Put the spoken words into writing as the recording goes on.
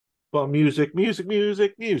Well, music, music,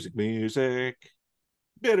 music, music, music.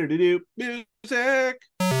 Better to do music.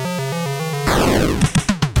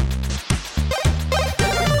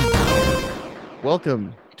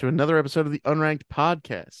 Welcome to another episode of the Unranked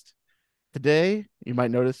Podcast. Today, you might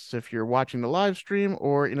notice if you're watching the live stream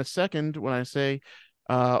or in a second when I say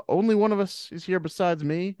only one of us is here besides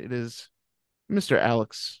me, it is Mr.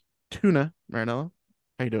 Alex Tuna Marinello.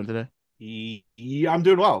 How you doing today? Yeah, I'm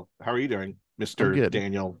doing well. How are you doing, I'm Mr. good.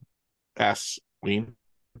 Daniel S. Ween?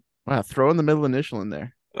 Wow, throw in the middle initial in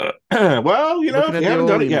there. Well, Looking if we at the haven't old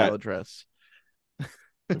done it email yet, address.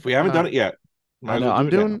 if we haven't Uh, done it yet, I might as know well do I'm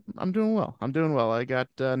it again. doing well. I'm doing well. I got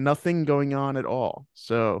nothing going on at all.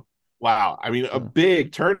 So Wow. I mean, a uh,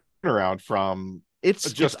 big turnaround from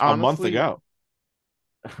it's just a month honestly ago.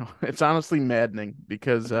 it's honestly maddening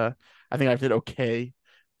because I think I did okay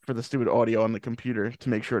for the stupid audio on the computer to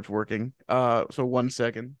make sure it's working. So 1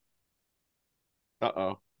 second.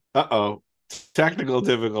 Uh-oh. Uh-oh. Technical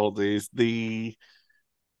difficulties. The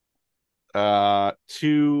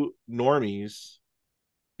two normies.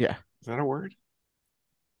 Yeah. Is that a word?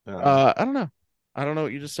 Um, I don't know. I don't know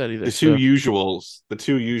what you just said the either. two So, usuals, the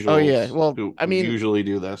two oh yeah. usuals Well, who I mean, usually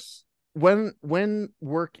do this. when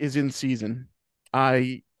work is in season,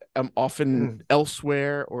 I am often Mm.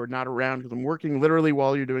 elsewhere or not around because I'm working literally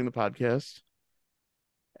while you're doing the podcast.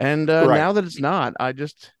 And Right. now that it's not, I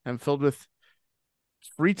just am filled with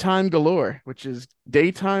free time galore, which is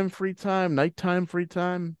daytime free time, nighttime free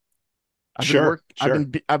time. Sure. Sure.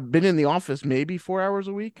 I've been in the office maybe 4 hours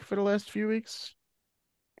a week for the last few weeks.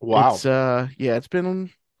 Wow. Yeah, it's been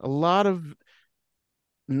a lot of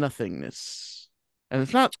nothingness. And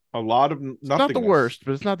A lot of it's not the nothingness. worst,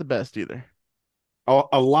 but it's not the best either.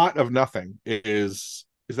 A lot of nothing is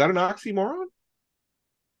that an oxymoron?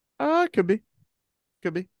 Could be.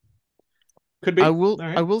 Could be. Could be. All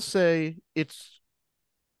I right. will say it's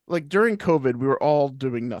like during COVID we were all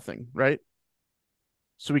doing nothing, right?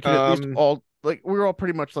 So we could at least Um. all like we were all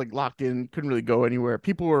pretty much like locked in, couldn't really go anywhere.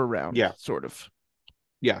 People were around, Yeah. sort of.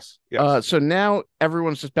 Yes. Yes. So now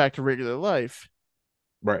everyone's just back to regular life.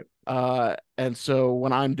 Right. And so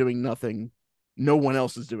when I'm doing nothing, no one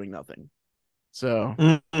else is doing nothing. So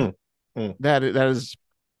Mm-hmm. Mm. that is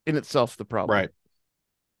in itself the problem. Right.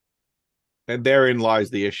 And therein lies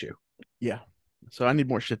the issue. Yeah. So I need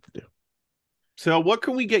more shit to do. So, what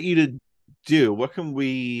can we get you to do? What can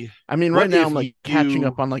we? I mean, right What now if I'm like catching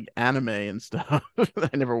up you? on like anime and stuff that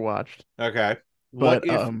I never watched. Okay. What But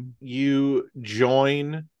if you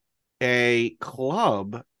join a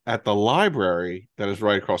club at the library that is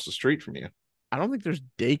right across the street from you? I don't think there's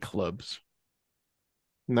day clubs.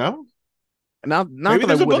 No? Not Maybe that I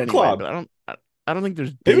there's a would book anyway, club. but I don't think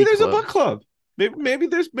there's Maybe day there's a book clubs. club. Maybe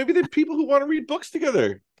there's people who want to read books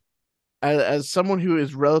together. As someone who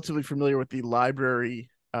is relatively familiar with the library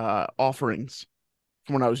offerings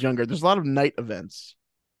from when I was younger, there's a lot of night events,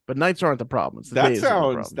 but nights aren't the problem. It's the That days that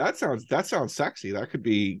are the sounds problem. that sounds that sounds sexy. That could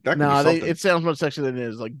be No, something. it sounds much sexier than it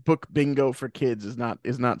is. Like book bingo for kids is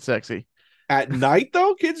not sexy. At night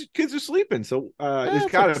though, kids are sleeping. So there's It's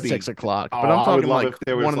like gotta six be. o'clock, Oh, but I'm talking like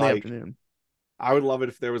one in the afternoon. I would love it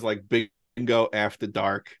if there was like bingo after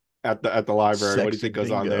dark at the library. What do you Sexy think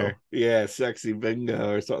goes on bingo. there? Yeah, sexy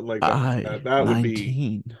bingo or something like that. I That would be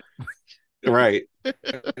 19. right.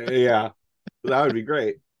 Yeah, that would be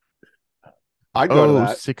great. I'd go to Oh,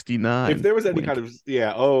 that. If 69. there was any kind Wink. of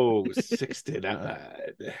yeah, oh, 69.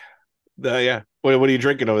 Yeah. What are you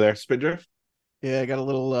drinking over there? Spindrift? Yeah, I got a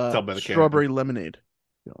little Tell by the can. strawberry lemonade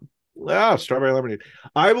going. Oh, strawberry lemonade.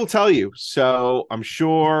 I will tell you. So I'm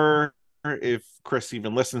sure if Chris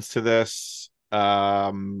even listens to this,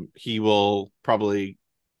 he will probably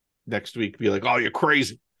next week be like, "Oh, you're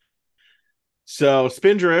crazy." So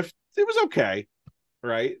Spindrift, it was okay,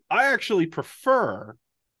 right? I actually prefer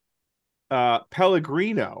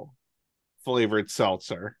Pellegrino flavored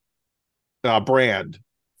seltzer, brand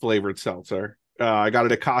flavored seltzer. I got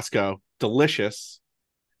it at Costco. Delicious,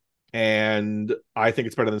 and I think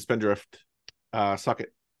it's better than Spindrift. Suck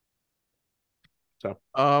it. So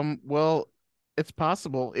Well, it's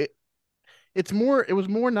possible. It was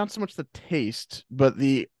more not so much the taste, but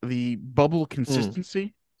the bubble mm.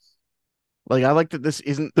 consistency. Like I like that this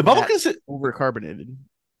isn't The bubble that consi- overcarbonated.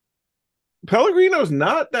 Pellegrino's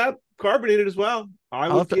not that carbonated as well. I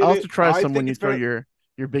will give I'll have to it. try I some when think you it's throw better.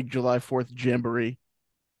 your big July 4th jamboree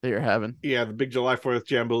that you're having. Yeah, the big July 4th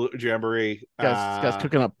jamboree. This guy's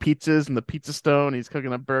cooking up pizzas in the pizza stone. He's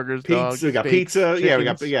cooking up burgers, Pizza. dogs, We got steaks, pizza.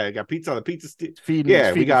 chickens. We got pizza on the pizza. He's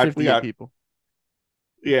Yeah, feeding we 58 got people.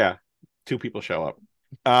 yeah. Two people show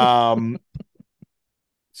up. Um.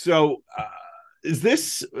 So is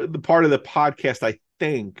this the part of the podcast? I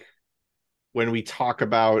think when we talk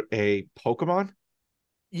about a Pokemon?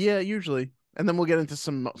 Yeah, usually. And then we'll get into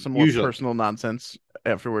some more Usually. personal nonsense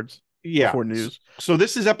afterwards Yeah. before news. So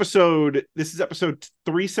this is episode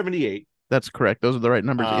 378. That's correct. Those are the right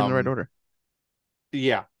numbers in the right Um order.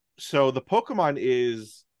 yeah. So the Pokemon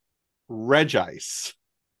is Regice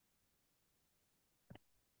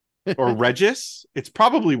or Regis. It's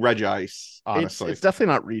probably Regice, It's honestly. definitely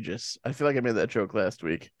not Regis. I feel like I made that joke last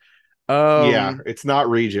week. Yeah, Um, it's not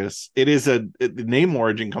Regis. The name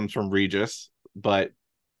origin comes from Regis, but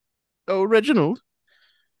oh, Reginald.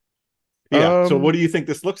 yeah. So what Um, do you think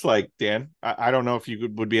this looks like, Dan? I don't know if you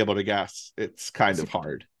would be able to guess. It's kind it's of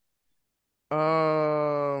hard.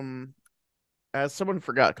 um, as someone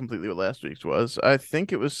forgot completely what last week's was, I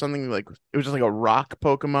think it was something like it was just like a rock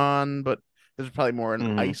Pokemon, but there's probably more an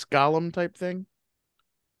Hmm. ice golem type thing.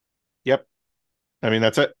 Yep. I mean,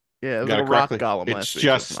 that's it. Yeah, it was Got like a it rock correctly. golem It's last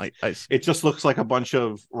week's with just ice. it just looks like a bunch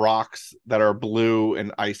of rocks that are blue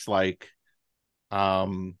and ice like.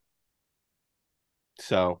 Um,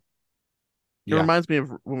 so It yeah. reminds me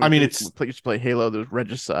of when I mean, we it's used to play Halo. There was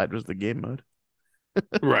Regicide was the game mode.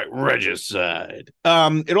 right, regicide.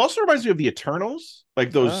 It also reminds me of the Eternals, like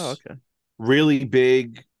Oh, those okay. really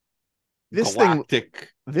big This thing,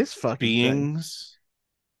 galactic this fucking thing. beings.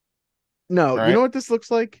 No, you know Right? what this looks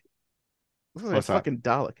like? It looks like a What's that? fucking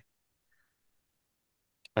Dalek.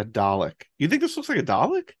 A Dalek. You think this looks like a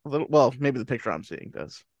Dalek? A little, well, maybe the picture I'm seeing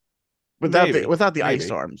does. Maybe. Without the ice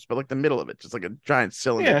Maybe. arms, but like the middle of it, just like a giant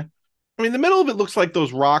cylinder. Yeah. I mean, the middle of it looks like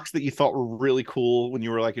those rocks that you thought were really cool when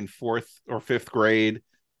you were like in fourth or fifth grade.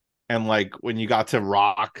 And like when you got to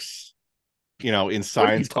rocks, in What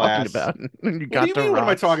are you science talking class. about? When you What do got you to mean? What am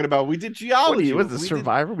I rocks? talking about? We did What are you? geology. Was the We did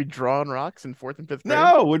Survivor? We draw on rocks in fourth and fifth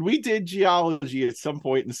grade? no, when we did geology at some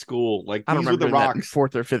point in school, like I don't these were remember the doing that in rocks.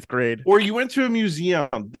 fourth or fifth grade. Or you went to a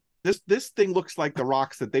museum. This thing looks like the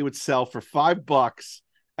rocks that they would sell for $5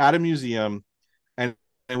 at a museum, and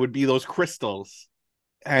it would be those crystals.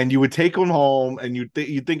 And you would take them home, and you'd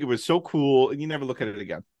think it was so cool, and you never look at it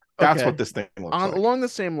again. That's Okay. what this thing looks On like. along the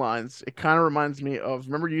same lines, it kind of reminds me of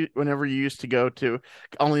remember you whenever you used to go to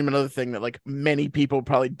only another thing that like many people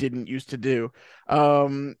probably didn't used to do.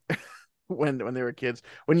 Um when they were kids.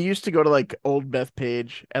 When you used to go to like old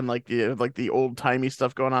Bethpage and like the old timey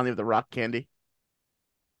stuff going on, they have the rock candy.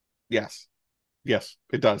 Yes, yes,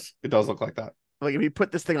 it does. It does look like that. Like if you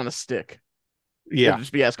put this thing on a stick, it'd Yeah,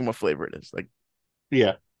 just be asking what flavor it is. Like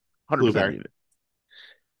yeah, 100% blueberry. need it.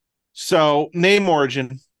 So name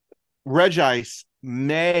origin, Regice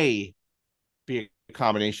may be a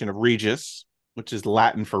combination of Regis, which is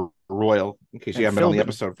Latin for royal, in case you And haven't been on the Philbin.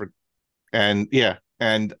 episode for, and yeah,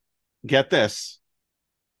 and get this,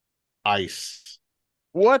 ice.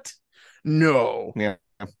 What? No. Yeah,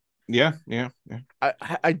 yeah, yeah, yeah.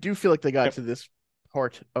 I do feel like they got Yep. to this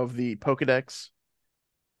part of the Pokedex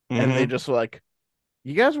and they Mm-hmm. just like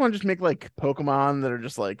you guys want to just make like Pokemon that are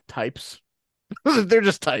just like types? They're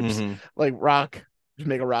just types. Mm-hmm. Like rock, just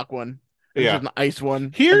make a rock one. And there's Yeah. just an ice one,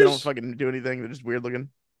 and they don't Here's fucking do anything. They're just weird looking.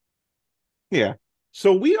 yeah.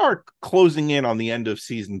 So we are closing in on the end of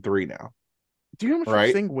season 3 now, Do you know how much this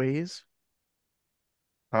right? thing weighs?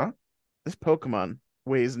 Huh? This Pokemon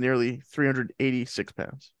weighs nearly 386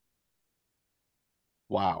 pounds.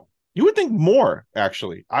 Wow. You would think more,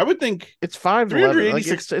 actually. I would think It's 5'11". Like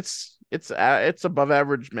 386. it's above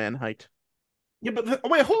average man height. Yeah, but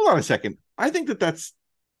wait, hold on a second. I think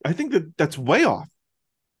that's way off.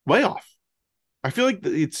 Way off. I feel like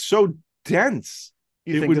it's so dense.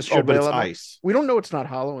 You It think would. this Oh, should but weigh a it's lot more? ice. We don't know it's not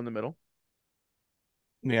hollow in the middle.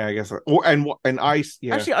 Yeah, I guess. And ice.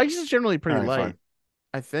 Yeah. Actually, ice is generally All pretty right, light, fine.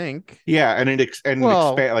 I think. Yeah, and it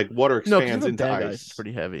Well, expand like water no, because expands with into bag ice, it's ice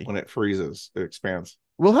pretty heavy. when it freezes. It expands.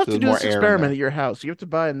 We'll have So to there's do more this air in experiment at there. your house. You have to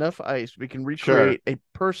buy enough ice. We can Sure. recreate a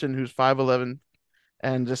person who's 5'11"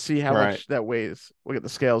 and just see how Right. much that weighs. We'll get the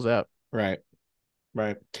scales out. Right.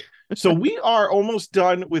 Right. So we are almost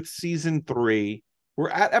done with season 3. We're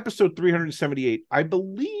at episode 378. I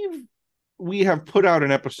believe we have put out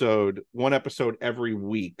one episode every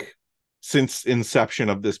week since inception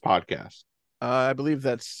of this podcast. I believe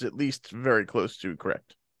that's at least very close to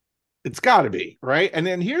correct. It's got to be, right? And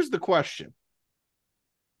then here's the question.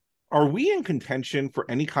 Are we in contention for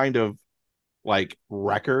any kind of like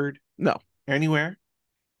record No, anywhere?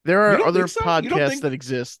 there You are don't other think so? You don't podcasts think? that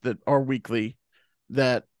exist that are weekly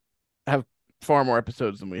that have far more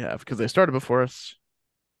episodes than we have because they started before us.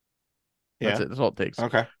 That's Yeah. it. That's all it takes.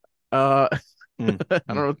 Okay. Uh, Mm, I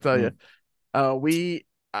don't know mm, what to tell you. mm.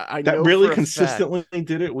 I That know really for a fact. consistently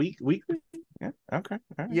did it weekly. Yeah. Okay.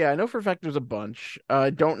 All right. Yeah, I know for a fact there's a bunch. I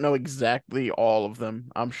don't know exactly all of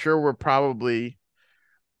them. I'm sure we're probably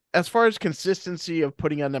as far as consistency of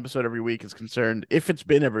putting out an episode every week is concerned, if it's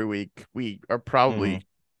been every week, we are Mm, probably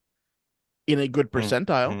in a good mm,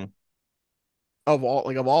 percentile mm. of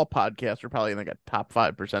all podcasts. We're probably in like a top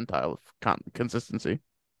 5 percentile of consistency.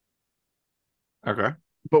 Okay.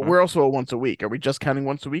 But Well, we're also a once a week. Are we just counting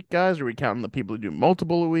once a week, guys? Or are we counting the people who do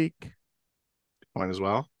multiple a week? might as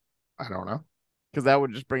well. I don't know. Because that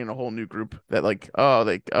would just bring in a whole new group that like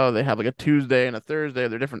they have like a Tuesday and a Thursday.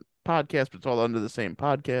 They're different podcasts, but it's all under the same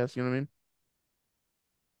podcast. You know what I mean?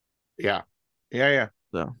 Yeah. Yeah, yeah.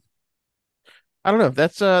 So I don't know.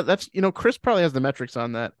 That's Chris probably has the metrics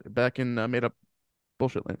on that back in made up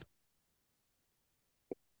bullshit land.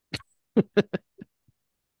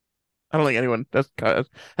 I don't think anyone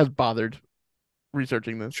has bothered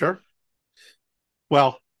researching this. Sure.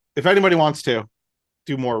 Well, if anybody wants to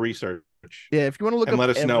do more research Yeah, if you want to look and up let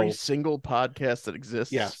us every know. single podcast that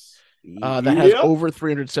exists, Yes. that has Yep. over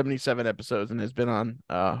 377 episodes and has been on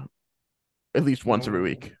at least once every Mm.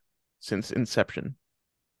 week since inception.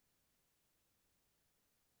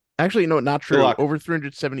 Actually, no, not Good true. luck. Over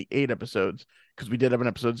 378 episodes because we did have an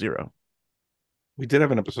episode 0. We did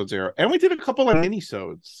have an episode 0, and we did a couple of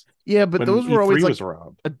mini-sodes Yeah, but when those were always E3 like was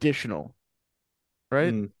around. additional,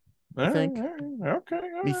 right? Mm. I think. Okay. All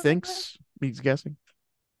right. Me's guessing.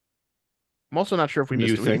 I'm also not sure if we You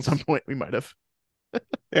missed a week at some thinks point. We might have. yeah,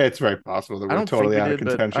 it's very possible that I we're don't think totally we out of did, but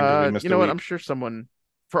contention because we missed you a know what? I'm week. sure someone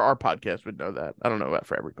for our podcast would know that. I don't know about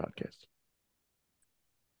for every podcast.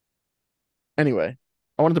 Anyway,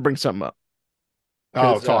 I wanted to bring something up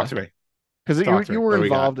Oh, because talk to me. you Talk to me. you were What do we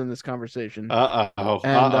got? involved in this conversation, Uh-oh.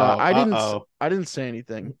 and Uh-oh. Uh-oh. I didn't say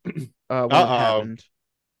anything when it Uh-oh. happened.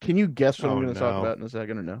 Can you guess what I'm Oh going to talk no. about in a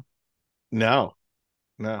second or no? No.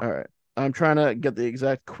 No. All right, I'm trying to get the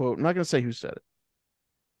exact quote. I'm not going to say who said it,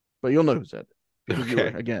 but you'll know who said it because you were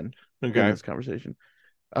Okay. again in Okay. this conversation.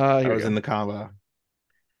 I Here we was in go. the combo.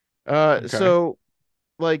 Okay. So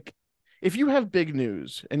like, if you have big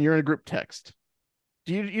news and you're in a group text,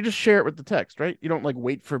 do you just share it with the text, right? You don't like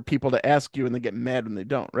wait for people to ask you and then get mad when they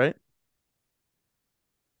don't, right?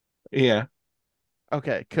 Yeah.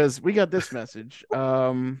 Okay, because we got this message.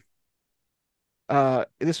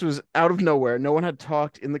 This was out of nowhere. No one had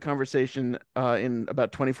talked in the conversation in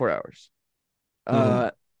about 24 hours. Mm.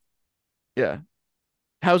 Uh, yeah.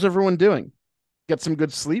 How's everyone doing? Get some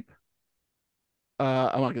good sleep?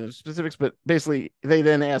 I'm not going to specifics, but basically, they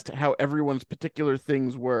then asked how everyone's particular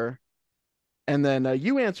things were, and then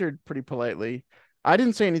you answered pretty politely. I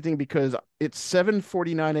didn't say anything because it's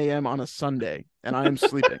 7:49 a.m. on a Sunday, and I am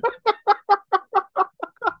sleeping.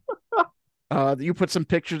 You put some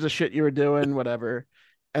pictures of shit you were doing, whatever,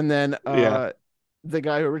 and then Yeah. the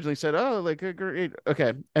guy who originally said, "Oh, like great,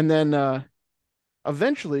 okay," and then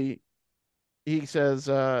eventually he says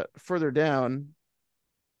further down,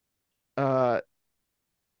 uh,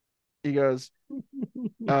 he goes,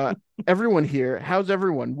 uh, "Everyone here, how's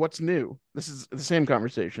everyone? What's new?" This is the same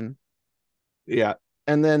conversation, Yeah.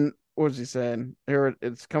 and then what was he saying? Here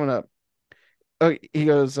it's coming up. Oh, he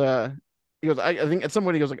goes, I think at some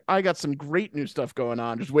point he goes like, I got some great new stuff going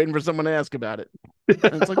on, just waiting for someone to ask about it.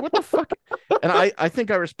 And it's like, what the fuck? And I think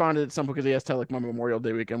I responded at some point because he asked how like my Memorial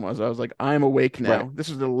Day weekend was. I was like, I'm awake Right. now. This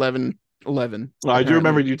was 11:11 Well, I do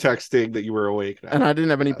remember apparently, you texting that you were awake and now. I didn't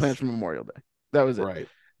have any plans Yes. for Memorial Day. That was it. Right.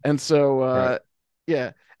 And so Right.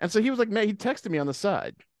 yeah, and so he was like, man, he texted me on the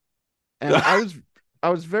side, and I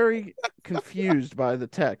was very confused by the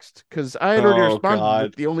text because I had already Oh responded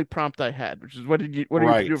with God. the only prompt I had, which is what are you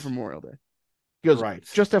Right. do for Memorial Day? He goes, Right.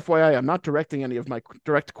 just FYI, I'm not directing any of my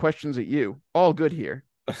direct questions at you. All good here.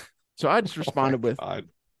 So I just Oh my responded with, God.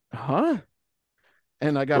 huh?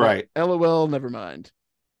 And I got a Right. LOL, never mind.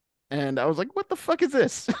 And I was like, what the fuck is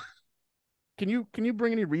this? Can you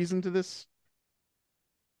bring any reason to this?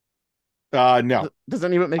 No. Does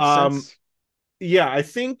any of it make Um, sense? yeah, I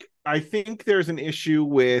think there's an issue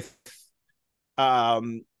with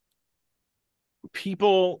um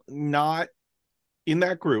people not in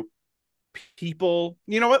that group. People,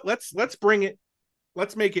 you know what? Let's bring it,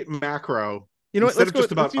 let's make it macro You know what? instead Let's of go.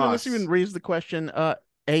 just about Let's even us. raise the question.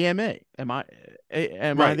 AMA. Am I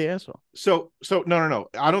Right. the asshole? So no.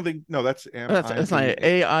 I don't think no, that's That's not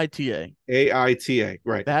AITA. AITA.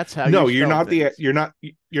 Right. That's how you No, you're spell not the things.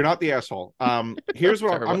 you're not the asshole. Here's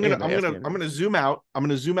what Terrible AMA I'm gonna zoom out. I'm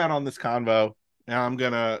gonna zoom out on this convo. And I'm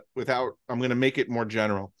gonna make it more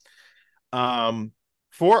general.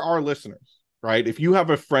 For our listeners, right? If you have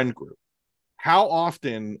a friend group, how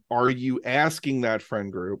often are you asking that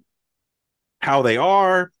friend group how they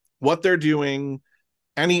are, what they're doing,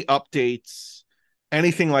 any updates,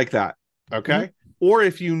 anything like that? Mm-hmm. Okay. Or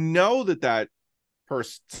if you know that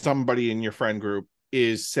somebody in your friend group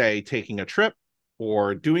is, say, taking a trip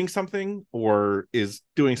or doing something or is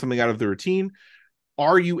doing something out of the routine,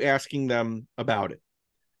 are you asking them about it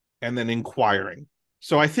and then inquiring?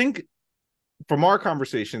 So I think from our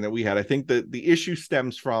conversation that we had, I think that the issue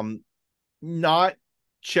stems from not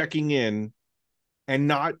checking in and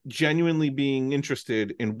not genuinely being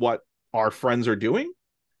interested in what our friends are doing.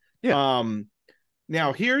 Yeah.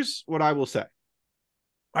 Now here's what I will say.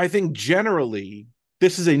 I think generally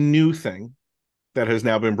this is a new thing that has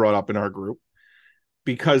now been brought up in our group,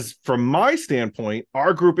 because from my standpoint,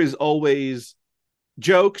 our group is always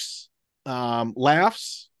jokes,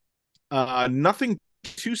 laughs, nothing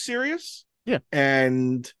too serious, Yeah.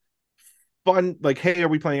 and fun. Like, hey, are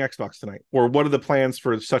we playing Xbox tonight? Or what are the plans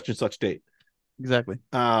for such and such date? Exactly.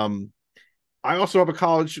 I also have a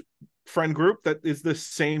college friend group that is the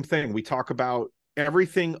same thing. We talk about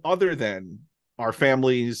everything other than our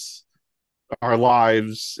families, our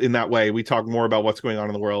lives in that way. We talk more about what's going on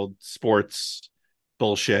in the world, sports,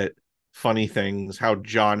 bullshit, funny things, how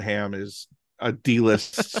John Hamm is a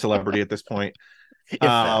D-list celebrity at this point. If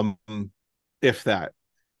that. If that.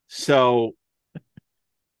 So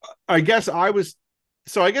I guess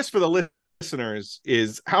for the listeners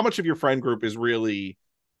is how much of your friend group is really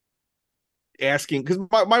asking, because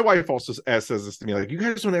my wife also says this to me, like, you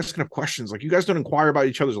guys don't ask enough questions, like you guys don't inquire about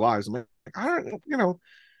each other's lives. I'm like, I don't,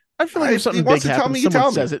 I feel like if if he something wants big to tell happens, me, you someone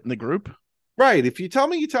tell me. says it in the group. Right. If you tell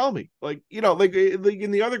me, you tell me. Like, like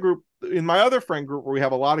in the other group, in my other friend group where we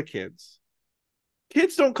have a lot of kids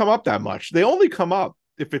don't come up that much. They only come up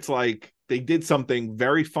if it's like they did something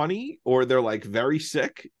very funny or they're like very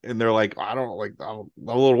sick and they're like, I don't like, I'm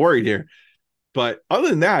a little worried here. But other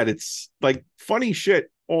than that, it's like funny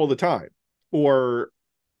shit all the time. Or,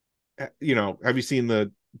 have you seen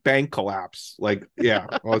the bank collapse? Like, yeah,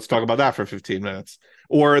 well, let's talk about that for 15 minutes.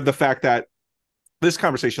 Or the fact that this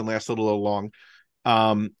conversation lasted a little long.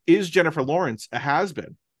 Is Jennifer Lawrence a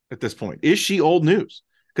has-been at this point? Is she old news?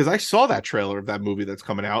 Because I saw that trailer of that movie that's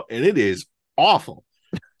coming out and it is awful.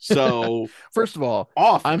 So First of all,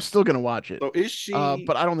 awful. I'm still gonna watch it. So is she?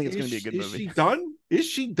 But I don't think it's gonna be a good Is movie. she done? Is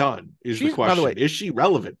she done? Is the She's, by the way, question? Is she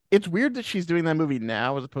relevant? it's weird that she's doing that movie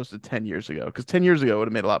now as opposed to 10 years ago, because 10 years ago it would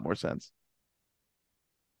have made a lot more sense.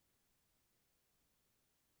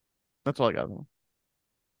 That's all I got.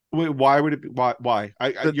 Wait, why would it be? Why?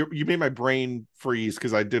 You made my brain freeze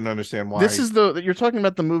because I didn't understand This why. is you're talking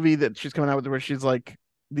about the movie that she's coming out with where she's like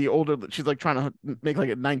she's like trying to make like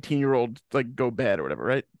a 19-year-old like go bad or whatever,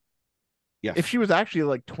 right? If Yes. she was actually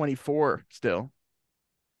like 24 still,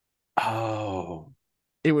 Oh,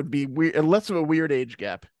 it would be weird, less of a weird age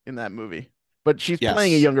gap in that movie. But she's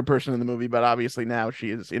playing a yes. younger person in the movie, but obviously now she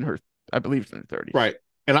is in her, I believe, in her 30s. Right.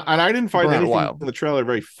 And I didn't Been find around a anything while. in the trailer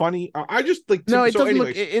very funny. I just like No, it so. doesn't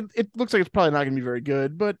look. Anyways, It looks like it's probably not going to be very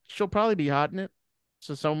good, but she'll probably be hot in it.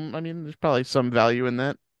 So I mean, there's probably some value in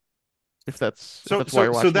that. If so that's why so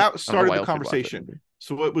you're so watching it, that I don't know started why the else you'd watch that conversation. movie.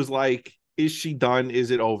 So it was like, is she done?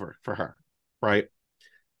 Is it over for her? Right.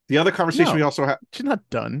 The other conversation we No, also have, she's not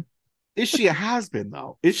done. is she a has been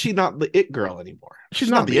though? Is she not the it girl anymore? She's She's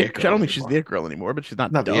not not the the it. it I girl don't think she's the anymore. it girl anymore, but she's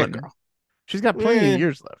not Not the it done. girl. She's got plenty of Eh,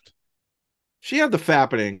 years left. she had the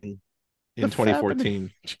fappening The in fappening.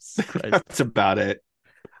 2014. Jesus Christ. That's about it.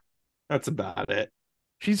 That's about it.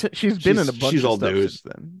 She's been in a She's bunch of old stuff since news.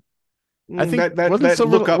 then. I think That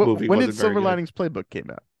look up movie when did wasn't very Silver good. Linings Playbook came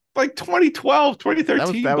out? Like 2012, 2013,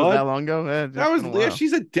 That was that bud. long ago. That It's been was, a yeah,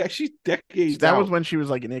 while. she's decades That was out. when she was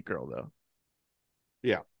like an it girl, though.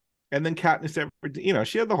 Yeah. And then Katniss Everdeen,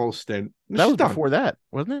 she had the whole stint. That She's was done. before that,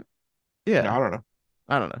 wasn't it? No, Yeah, I don't know.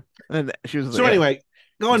 I don't know. And she was So yeah, anyway,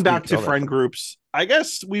 going back Mystique, to all that friend stuff. groups, I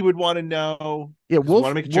guess we would want to know, Yeah, because we want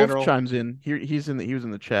to make it Wolf general. chimes in. He was in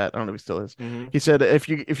the chat. I don't know if he still is. Mm-hmm. He said if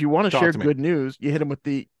you want to Talk share to me. good news, you hit him with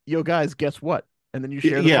the yo guys, guess what? And then you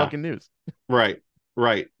share the Yeah, fucking news. right,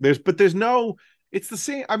 right. There's no. It's the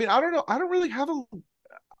same. I mean, I don't know. I don't really have a.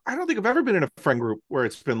 I don't think I've ever been in a friend group where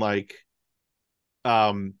it's been like,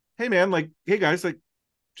 hey man, like, hey guys, like,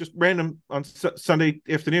 just random on Sunday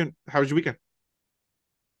afternoon. How was your weekend?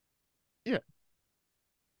 Yeah.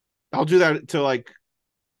 I'll do that to like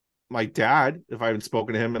my dad if I haven't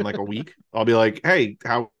spoken to him in like a week. I'll be like, hey,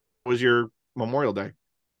 how was your Memorial Day?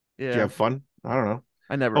 Did you Yeah. have fun? I don't know.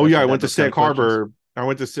 I never Oh asked yeah, my I dad went to those kind Sag of questions. Harbor. I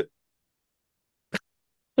went to sit.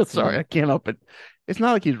 Sorry, I can't help it. It's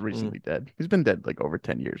not like he's Mm. recently dead. He's been dead like over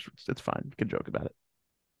 10 years. It's fine. You can joke about it.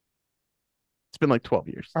 It's been like 12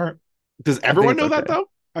 years. All right. Does I think everyone it's know that okay. though?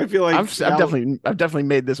 I feel like now I've definitely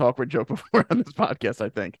made this awkward joke before on this podcast, I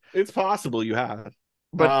think. it's possible you have.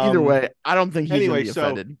 But either way, I don't think he's gonna Anyway, be so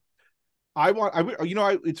offended.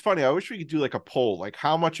 it's funny. I wish we could do like a poll, like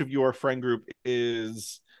how much of your friend group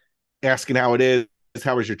is asking how it is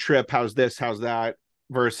how was your trip? How's this? How's that?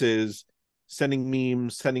 Versus sending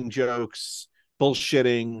memes, sending jokes,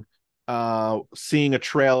 bullshitting, seeing a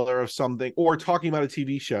trailer of something, or talking about a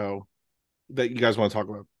TV show that you guys want to talk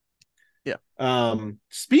about. Yeah.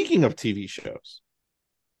 Speaking of TV shows,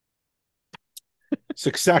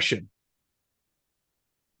 Succession.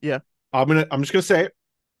 Yeah. I'm just gonna say it.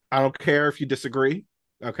 I don't care if you disagree.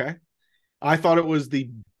 Okay. I thought it was the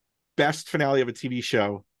best finale of a TV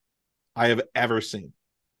show I have ever seen.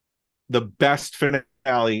 The best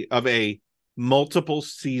finale of a multiple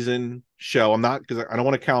season show. I'm not, because I don't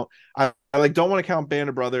want to count. I like don't want to count Band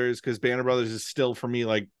of Brothers, because Band of Brothers is still for me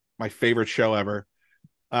like my favorite show ever.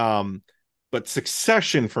 Um, but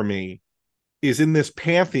Succession for me is in this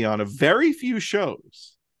pantheon of very few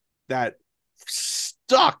shows that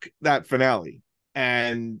stuck that finale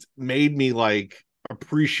and made me like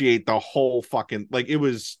appreciate the whole fucking, like, it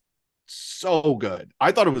was so good.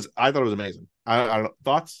 I thought it was amazing. I don't know,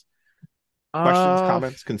 thoughts, questions, Uh,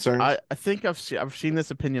 comments, concerns. I think I've seen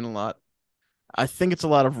this opinion a lot. I think it's a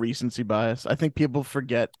lot of recency bias. I think people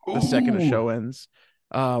forget the second a Ooh. show ends,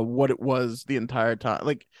 what it was the entire time.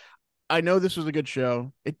 Like, I know this was a good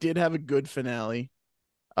show. It did have a good finale.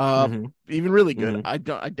 Uh, Mm-hmm. Even really good.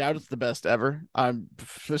 Mm-hmm. I doubt it's the best ever.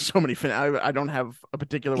 There's so many finale. I don't have a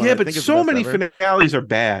particular one Yeah, I but think is the so best many ever. finales are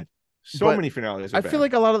bad. So But many finales are I feel bad.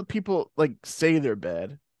 like a lot of the people like say they're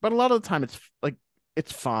bad, but a lot of the time it's like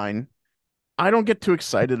it's fine. I don't get too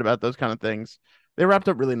excited about those kind of things. They wrapped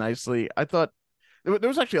up really nicely. I thought there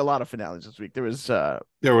was actually a lot of finales this week. There was a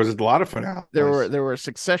lot of finales. There were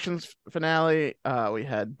Succession's finale. We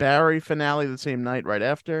had Barry finale the same night right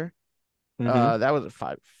after. Mm-hmm. That was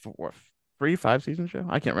a three, 5 season show.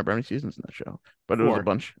 I can't remember how many seasons in that show, but it was a Four.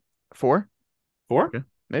 bunch. Four? Four? Okay,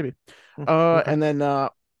 maybe. Okay. And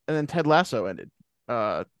then Ted Lasso ended.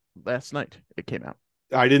 Uh, Last night it came out.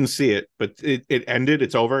 I didn't see it, but it ended.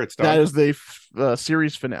 It's over. It's That done. is the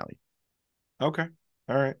series finale. Okay.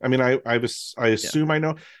 All right. I mean, I Yeah, assume I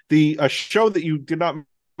know the a show that you did not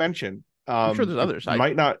mention. I'm sure there's You others. I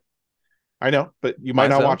might not. I know, but you might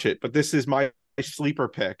not Myself. watch it. But this is my sleeper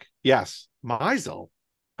pick. Yes, Maisel.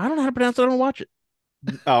 I don't know how to pronounce it. I don't watch it.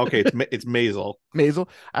 Oh, okay. It's Maisel. Maisel.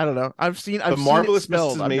 I don't know. The I've seen it marvelous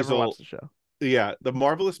spelled. Mrs. I've never Maisel. watched the show. Yeah, the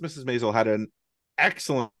marvelous Mrs. Maisel had an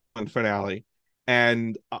excellent finale,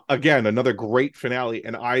 and again another great finale.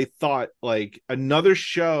 And I thought like another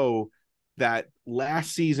show that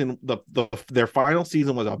last season, their final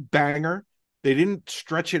season was a banger. They didn't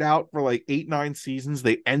stretch it out for like 8 9 seasons.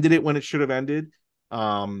 They ended it when it should have ended.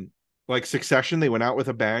 Like Succession, they went out with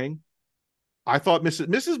a bang. I thought Mrs.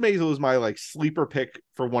 Maisel is my like sleeper pick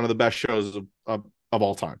for one of the best shows of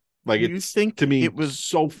all time. Like, Do you it's to think me it was?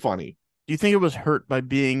 so funny. Do you think it was hurt by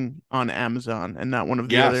being on Amazon and not one of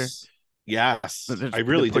the other Yes. Yes. I that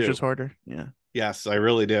really pushes do. harder? Yeah. Yes, I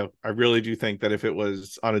really do. I really do think that if it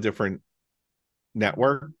was on a different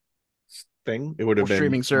network thing, it would Or have been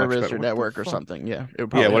streaming much service better. or What the network or fuck? something. Yeah, it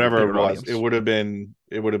would Yeah, probably have a whatever it bigger was, audience. it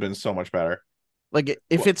would have been so much better. Like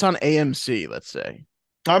if What? it's on AMC, let's say,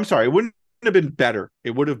 I'm sorry, it wouldn't have been better.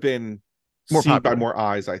 It would have been more seen by popular. more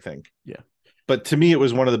eyes, I think. Yeah, But to me, it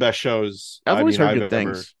was one of the best shows. I've I always mean, heard I've good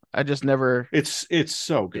ever. things. I just never. It's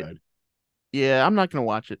so It, good. yeah, I'm not gonna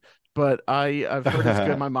watch it, but I've heard it's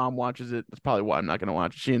good. My mom watches it. That's probably why I'm not gonna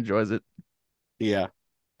watch it. She enjoys it. Yeah,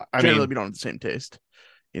 I Generally, mean, we don't have the same taste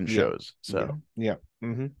in yeah, shows, yeah, so. yeah.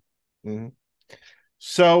 Mm-hmm. Mm-hmm.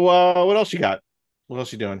 So, what else you got? What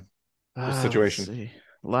else you doing? What's the Let's situation? see.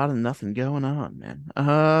 A lot of nothing going on,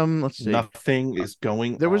 man. Let's see. Nothing is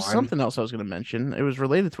going There was on. something else I was going to mention. It was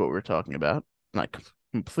related to what we were talking about, and I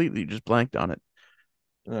completely just blanked on it.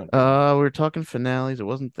 Oh, God. We were talking finales. It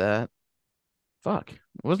wasn't that. Fuck. It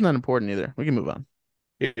wasn't that important either. We can move on.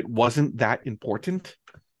 It wasn't that important.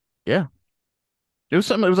 Yeah. It was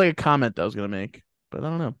something. It was like a comment I was going to make, but I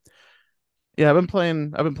don't know. Yeah, I've been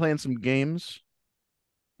playing some games.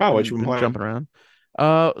 Oh, what you been Been playing? jumping around.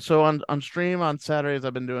 So on stream on Saturdays,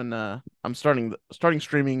 I've been doing. I'm starting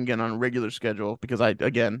streaming again on a regular schedule because I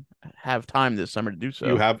again have time this summer to do You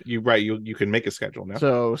so. have you right. You can make a schedule now.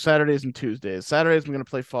 So Saturdays and Tuesdays. Saturdays I'm gonna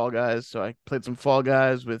play Fall Guys. So I played some Fall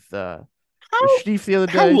Guys with How Steve the other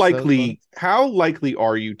day. So that was fun. how likely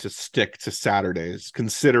are you to stick to Saturdays,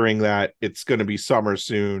 considering that it's going to be summer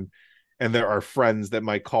soon, and there are friends that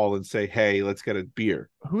might call and say, "Hey, let's get a beer."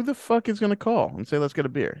 Who the fuck is gonna call and say let's get a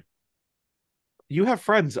beer? You have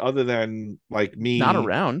friends other than like Not me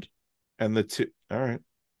around. and the two. All right.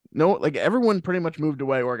 No, like everyone pretty much moved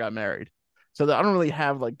away or got married. So that I don't really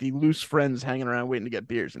have like the loose friends hanging around waiting to get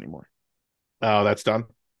beers anymore. Oh, that's done.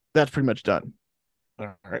 That's pretty much done.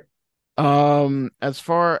 All right. As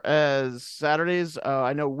far as Saturdays,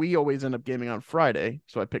 I know we always end up gaming on Friday,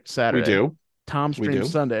 so I picked We Saturday. do. Tom We streams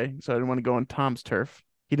do. Sunday, so I didn't want to go on Tom's turf.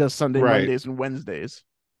 He does Sunday, Right. Mondays, and Wednesdays,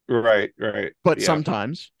 Right. Right. but Yeah.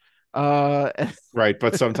 sometimes. Uh, Right.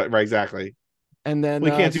 But sometimes, right. Exactly. and then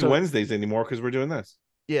We can't do so Wednesdays anymore because we're doing this.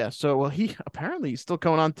 yeah, so well he apparently he's still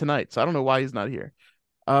coming on tonight, so I don't know why he's not here.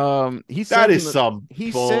 He That said is some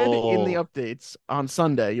he said in the bull. updates on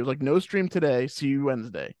Sunday, he was like, no stream today, see you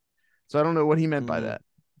Wednesday. So I don't know what he meant by Mm, that.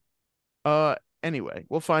 Uh, anyway,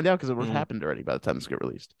 we'll find out because it would have mm, happened already by the time this get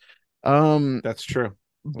released. Um, that's true.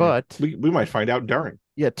 Yeah. but We might find out during.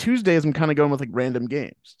 yeah, Tuesdays I'm kind of going with like random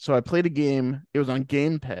games. So I played a game. It was on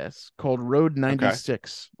Game Pass called Road Okay.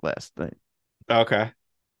 96 last night, Okay.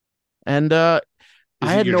 and I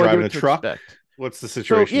Is it had you're no idea driving what a to truck? expect. What's the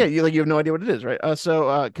So yeah, situation? you have no idea what it is, right?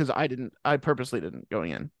 Because I purposely didn't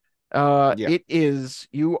going in. Yeah. It is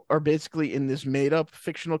you are basically in this made up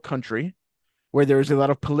fictional country where there is a lot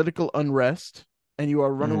of political unrest, and you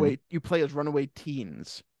are Hmm. runaway. You play as runaway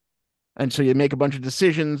teens. And so you make a bunch of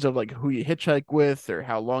decisions of like who you hitchhike with or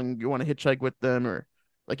how long you want to hitchhike with them, or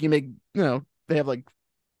like you make, they have like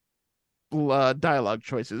dialogue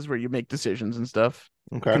choices where you make decisions and stuff.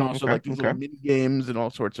 You Okay. can also Okay. like these little Okay. mini games and all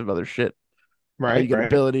sorts of other shit. You Right. get Right.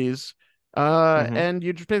 abilities. Hmm. And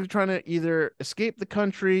you're just basically trying to either escape the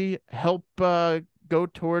country, help go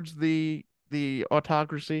towards the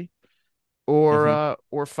autocracy, Hmm.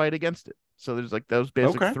 or fight against it. So there's like those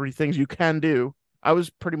basic Okay. three things you can do. I was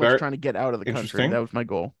pretty much Very trying to get out of the country. interesting. That was my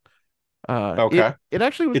goal. Okay. It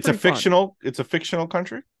actually was It's a pretty fun. fictional. It's a fictional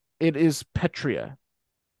country. It is Petria.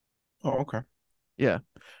 Oh, okay. Yeah.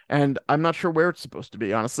 And I'm not sure where it's supposed to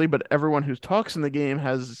be, honestly, but everyone who talks in the game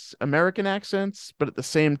has American accents, but at the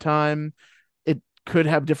same time, it could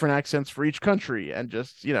have different accents for each country and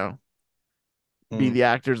just, be Mm. the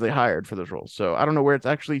actors they hired for those roles. So I don't know where it's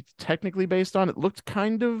actually technically based on. It looked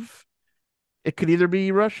kind of, it could either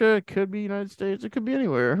be Russia, it could be United States, it could be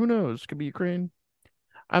anywhere. Who knows? It could be Ukraine.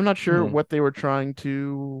 I'm not sure Mm. what they were trying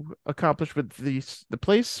to accomplish with the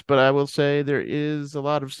place, but I will say there is a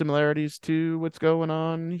lot of similarities to what's going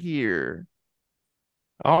on here.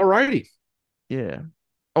 All righty. Yeah.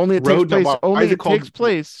 Only it takes Road. Now, place why is only it it takes called?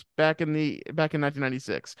 place back in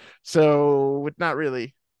 1996. So it's not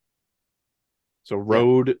really. So Yeah.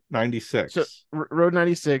 Road So 96. Road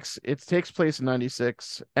 96, it takes place in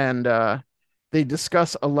 96, and they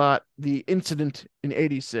discuss a lot the incident in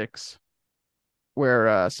 86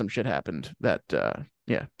 where some shit happened that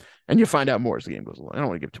yeah. And you find out more as the game goes along. I don't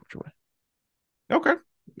want to give too much away. Okay.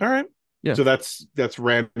 All right. Yeah. So that's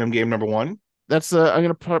random game number one. That's I'm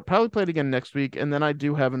gonna probably play it again next week, and then I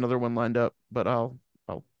do have another one lined up. But I'll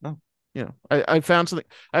Oh, I found something.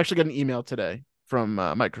 I actually got an email today from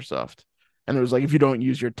Microsoft, and it was like if you don't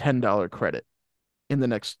use your $10 credit in the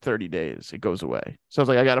next 30 days, it goes away. So I was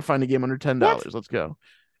like, I got to find a game under what? $10. Let's go.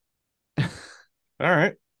 All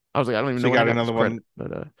right. I was like, I don't even So know you when I got got this another one.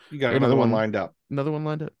 credit, but You I got got another one lined up. another one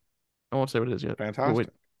lined up. I won't say what it is yet. But wait,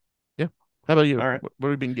 Fantastic. yeah. How about you? All right. What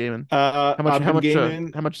have you been gaming? I've been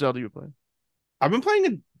gaming. How much Zelda you play? I've been playing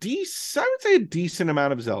a decent, I would say a decent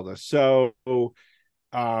amount of Zelda. So,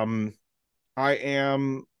 um, I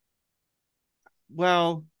am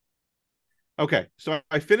well. Okay, so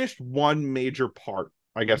I finished one major part,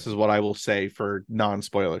 I guess is what I will say for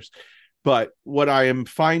non-spoilers. But what I am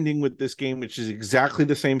finding with this game, which is exactly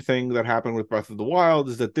the same thing that happened with Breath of the Wild,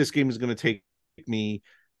 is that this game is going to take me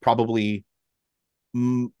probably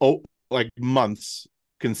like months,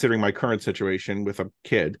 considering my current situation with a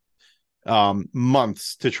kid,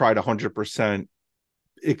 months to try to 100%,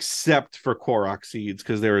 except for Korok seeds,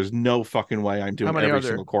 because there is no fucking way I'm How doing many are every there?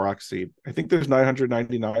 single Korok seed. I think there's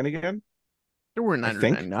 999 again. There were I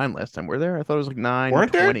think 999 last time. Were there? I thought it was like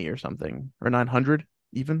weren't there? 920 or something, or 900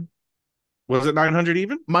 even. Was it 900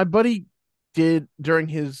 even? My buddy did during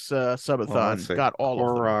his Well, let's subathon, see. got all of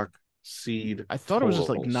them. Korok seed I thought it was just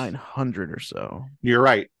like totals. 900 or so. You're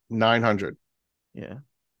right. 900. Yeah.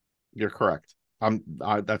 You're correct.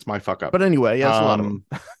 That's my fuck up. But anyway, yeah, it's a lot of Um,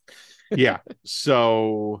 them. yeah.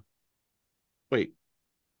 So wait,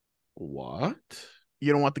 what?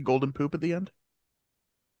 You don't want the golden poop at the end?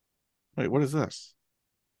 Wait, what is this?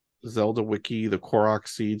 Zelda Wiki, the Korok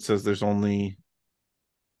seed says there's only.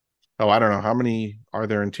 Oh, I don't know. How many are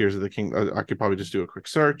there in Tears of the Kingdom? I could probably just do a quick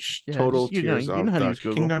search. Yeah, Total just Tears you know of how to the use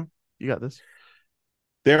Google. Kingdom. You got this.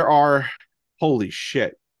 There are, holy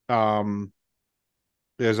shit. Um,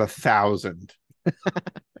 there's 1,000.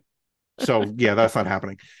 So yeah, that's not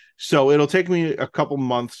happening. So it'll take me a couple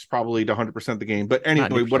months probably to 100% the game. But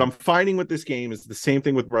anyway, what 90%. I'm finding with this game is the same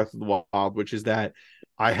thing with Breath of the Wild, which is that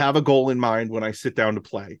I have a goal in mind when I sit down to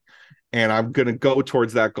play, and I'm going to go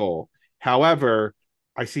towards that goal. However,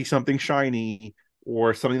 I see something shiny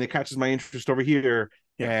or something that catches my interest over here,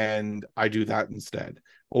 Yeah, and I do that instead.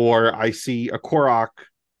 Or I see a Korok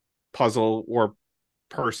puzzle or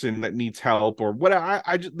person that needs help or what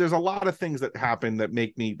there's a lot of things that happen that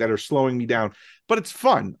make me that are slowing me down, but it's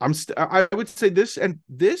fun. I would say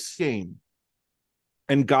this game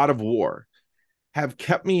and God of War have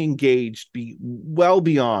kept me engaged well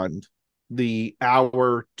beyond the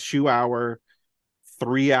hour, 2 hour,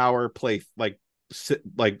 3 hour play like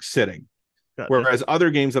sitting. gotcha. Whereas other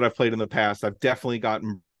games that I've played in the past, I've definitely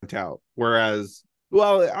gotten burnt out. Whereas,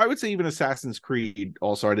 well, I would say even Assassin's Creed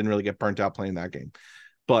also, I didn't really get burnt out playing that game.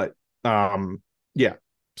 But yeah.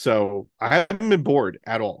 So I haven't been bored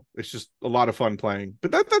at all. It's just a lot of fun playing.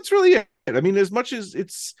 But that's really it. I mean, as much as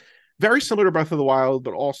it's very similar to Breath of the Wild,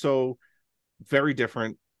 but also very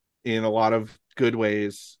different in a lot of good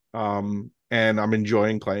ways. And I'm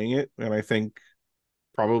enjoying playing it. And I think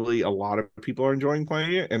probably a lot of people are enjoying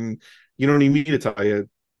playing it. And you don't need me to tell you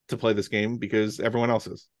to play this game because everyone else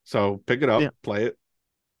is. So pick it up, Yeah, play it,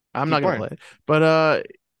 I'm not keep gonna play playing. it, but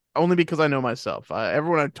only because I know myself.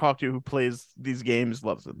 Everyone I talk to who plays these games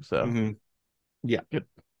loves them. So Mm-hmm. Yeah. good.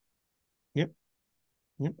 Yep.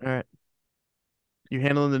 Yep. All right, you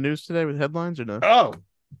handling the news today with headlines or no? Oh,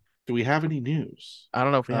 do we have any news? I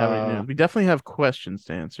don't know if we have any news. We definitely have questions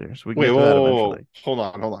to answer, so we can Wait, get to whoa, that whoa, whoa. eventually. Hold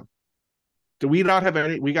on. Do we not have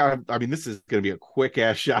any? We got, I mean, this is going to be a quick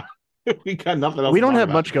ass shot. We got nothing else We to don't talk have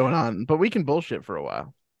about. much going on, but we can bullshit for a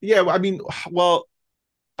while. Yeah, I mean, well,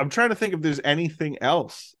 I'm trying to think if there's anything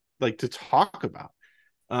else like to talk about.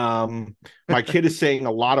 Um, my kid is saying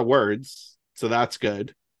a lot of words, so that's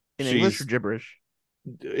good. In English or She's gibberish?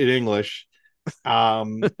 in English.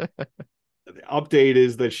 Um, the update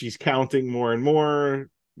is that she's counting more and more.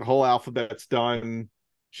 The whole alphabet's done.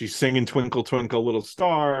 She's singing Twinkle Twinkle Little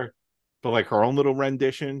Star, but like her own little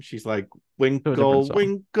rendition. She's like To a different Winkle song.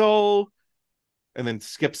 Winkle, and then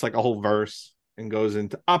skips like a whole verse and goes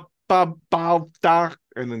into up about doc,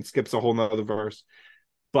 and then skips a whole nother verse.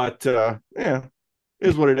 But yeah,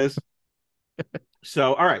 is what it is.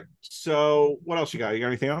 So all right. So what else you got? You got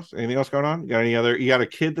anything else? Anything else going on? You got any other? You got a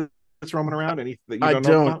kid that's roaming around? Any that you I don't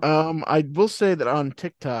know don't. about? I will say that on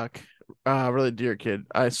TikTok, really dear kid,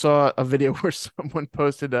 I saw a video where someone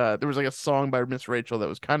posted there was like a song by Miss Rachel that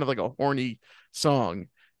was kind of like a horny song,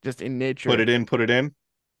 just in Put nature. it in. Put it in.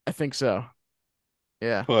 I think so.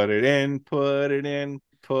 Yeah. Put it in. Put it in.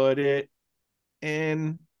 Put it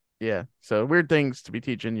in. Yeah. So weird things to be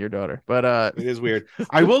teaching your daughter. But It is weird.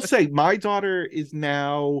 I will say my daughter is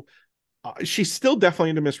now she's still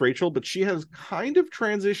definitely into Miss Rachel, but she has kind of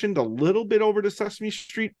transitioned a little bit over to Sesame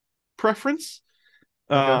Street preference.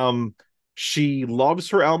 okay. Um, she loves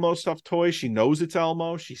her Elmo stuffed toy. She knows it's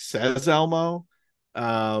Elmo. She says Elmo.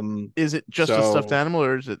 Is it just a stuffed So animal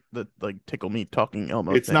or is it the like tickle me talking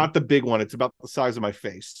Elmo it's thing? not the big one. It's about the size of my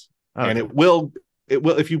face, and Okay. it will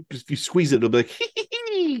if you squeeze it, it'll be like hee hee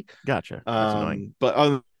hee. Gotcha. That's annoying. But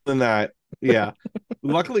other than that, yeah.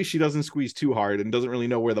 Luckily, she doesn't squeeze too hard and doesn't really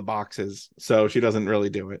know where the box is, so she doesn't really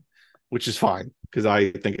do it, which is fine because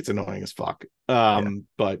I think it's annoying as fuck. Yeah.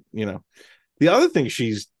 But you know, the other thing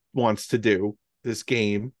she's wants to do this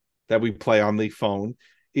game that we play on the phone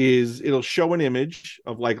is it'll show an image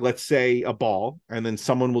of like let's say a ball, and then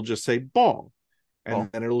someone will just say ball, and Well,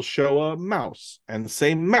 then it'll show a mouse and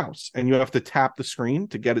say mouse, and you have to tap the screen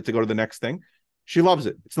to get it to go to the next thing. She loves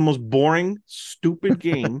it. It's the most boring, stupid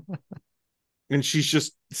game. And she's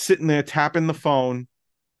just sitting there tapping the phone.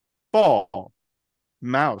 Ball,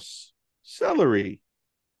 mouse, celery,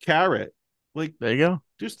 carrot. Like, there you go.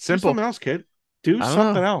 just do Simple. something else, kid. Do I don't know.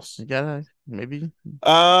 something else. You gotta maybe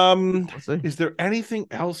Um, we'll see. is there anything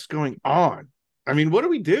else going on? I mean, what do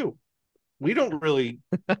we do? We don't really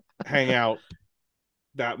hang out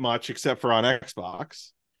that much except for on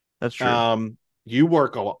Xbox. That's true. Um, you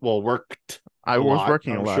work a lot, well, worked I a was lot.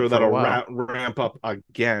 working a I'm lot sure for a that'll while. ramp up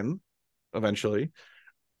again eventually.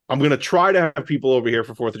 I'm gonna try to have people over here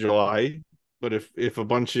for 4th of July, but if a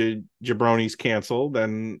bunch of jabronis cancel,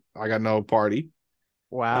 then I got no party.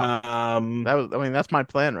 Wow. Um, That was I mean, that's my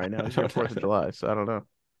plan right now, is your 4th of July. So I don't know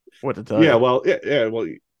what to tell yeah, you. well, well,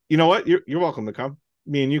 you know what? You're welcome to come.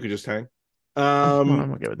 Me and you could just hang.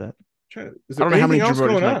 I'm okay with that. Is I there don't know how anything many else jabronis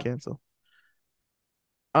going might on? cancel.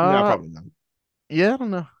 No, Uh probably not. yeah, I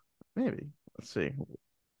don't know. Maybe. Let's see.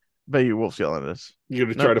 Bet you Wolf's yelling at us. You're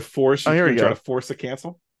gonna try Nope. to force. Oh, You're here we gonna try to go. force a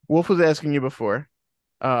cancel. Wolf was asking you before.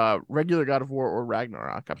 Regular God of War or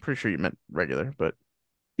Ragnarok. I'm pretty sure you meant regular, but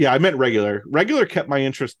Yeah, I meant regular. Regular kept my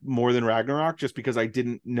interest more than Ragnarok just because I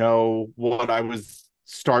didn't know what I was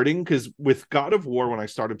starting. Because with God of War, when I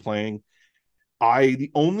started playing,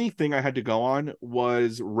 the only thing I had to go on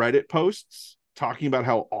was Reddit posts talking about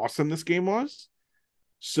how awesome this game was.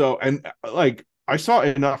 So, and like I saw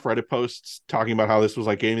enough Reddit posts talking about how this was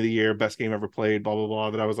like game of the year, best game ever played, blah blah blah,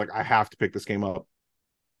 that I was like, I have to pick this game up.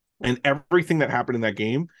 And everything that happened in that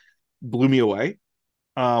game blew me away.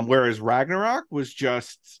 Whereas Ragnarok was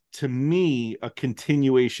just, to me, a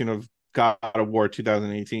continuation of God of War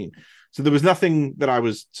 2018. So there was nothing that I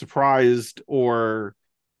was surprised or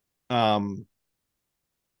um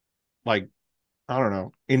like, I don't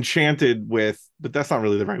know, enchanted with, but that's not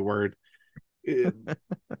really the right word. It,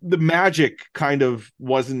 the magic kind of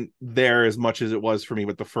wasn't there as much as it was for me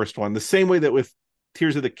with the first one. The same way that with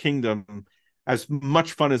Tears of the Kingdom, as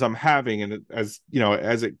much fun as I'm having, and as you know,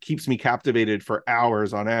 as it keeps me captivated for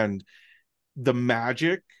hours on end, the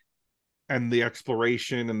magic and the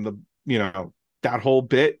exploration and the, you know, that whole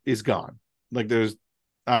bit is gone. Like there's,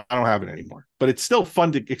 I don't have it anymore, but it's still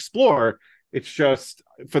fun to explore. It's just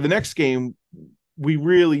for the next game, we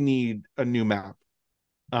really need a new map,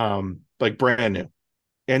 like brand new,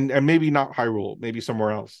 and maybe not Hyrule, maybe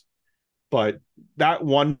somewhere else. But that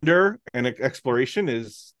wonder and exploration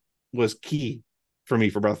is was key for me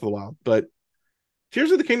for Breath of the Wild. But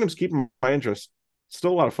Tears of the Kingdom's keeping my interest.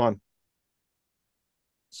 Still a lot of fun.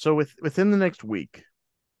 So within the next week,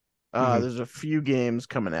 Mm-hmm. there's a few games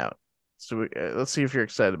coming out. So let's see if you're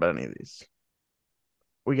excited about any of these.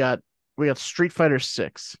 We got we got Street Fighter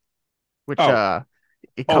 6, which Oh,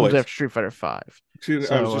 it comes always. after Street Fighter 5. Excuse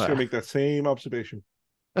me, I was So just gonna make that same observation.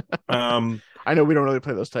 Um, I know we don't really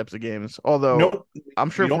play those types of games. Although nope, I'm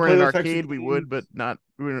sure we if don't we're in play an those types of arcade, we would, but games. not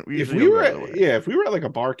we If usually we don't were go out of the at, way. yeah, if we were at like a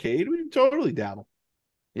barcade, we'd totally dabble.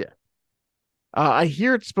 Yeah. I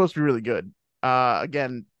hear it's supposed to be really good.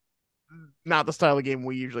 Again, not the style of game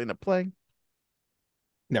we usually end up playing.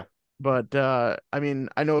 No, But I mean,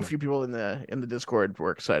 I know a no. few people in the Discord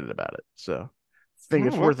were excited about it, so I think Oh,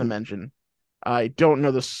 it's worth a well, mention. I don't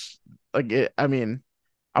know this like it, I mean,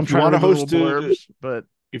 I'm if you trying to want to read the little host a, blurbs, but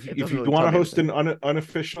if it if doesn't you really want tell to me host anything. an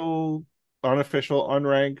unofficial,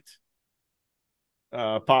 unranked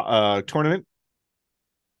tournament,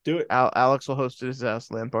 do it. Alex will host his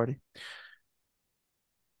LAN party.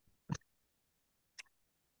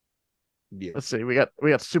 Yeah. Let's see. We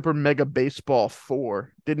got Super Mega Baseball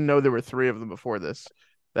 4. Didn't know there were three of them before this.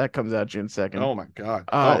 That comes out June 2nd. Oh my God.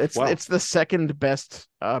 Oh wow. It's the second best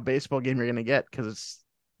baseball game you're gonna get because it's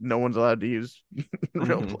no one's allowed to use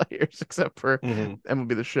real Mm-hmm. players except for Mm-hmm.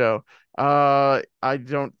 MLB The Show. I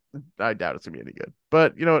don't I doubt it's gonna be any good,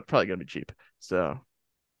 but you know what? Probably gonna be cheap, so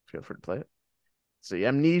feel free to play it. See,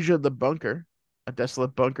 Amnesia: The Bunker, a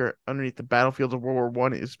desolate bunker underneath the battlefields of World War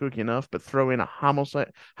I is spooky enough, but throw in a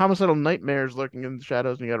homicidal nightmares lurking in the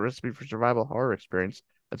shadows, and you got a recipe for survival horror experience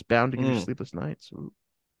that's bound to give you Mm, sleepless nights. Ooh.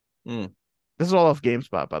 mm. This is all off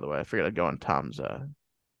GameSpot, by the way. I figured I'd go on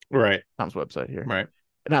Right. Tom's website here. Right.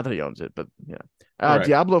 Not that he owns it, but yeah. Right.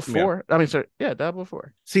 Diablo Yeah. 4. I mean, sorry, yeah, Diablo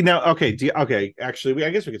 4. See now, okay, okay. Actually,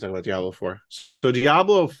 I guess we could talk about Diablo 4. So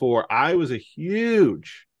Diablo 4, I was a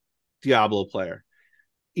huge Diablo player,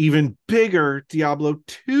 even bigger Diablo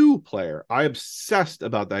 2 player. I obsessed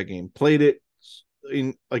about that game. Played it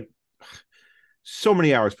in like so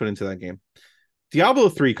many hours put into that game. Diablo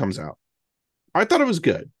 3 comes out. I thought it was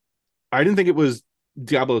good. I didn't think it was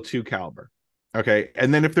Diablo 2 caliber. Okay.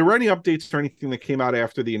 And then if there were any updates or anything that came out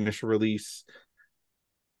after the initial release,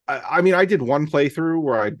 I mean, I did one playthrough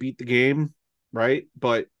where I beat the game, right?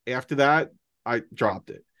 But after that, I dropped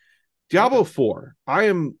it. Okay. Diablo 4, I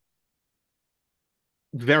am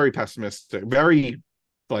very pessimistic, very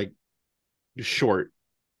like short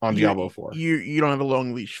on Diablo 4. You don't have a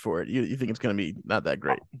long leash for it. You think it's gonna be not that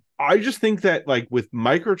great. I just think that like with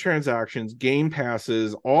microtransactions, game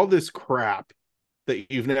passes, all this crap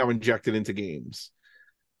that you've now injected into games,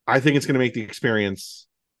 I think it's going to make the experience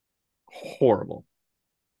horrible.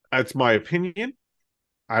 That's my opinion.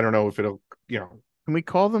 I don't know if it'll, you know, Can we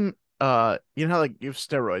call them you know how like you have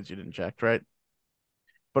steroids you'd inject, right?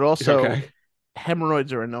 But also okay,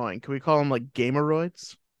 hemorrhoids are annoying. Can we call them like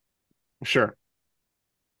gameroids? sure.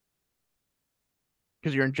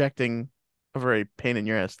 Because you're injecting a very pain in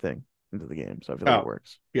your ass thing into the game. So I feel like it Oh,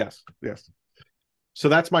 works. yes, yes. So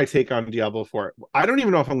that's my take on Diablo 4. I don't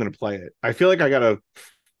even know if I'm going to play it. I feel like I got to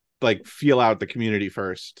like feel out the community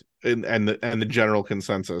first and the general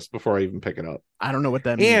consensus before I even pick it up. I don't know what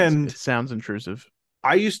that means. And It sounds intrusive.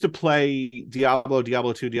 I used to play Diablo,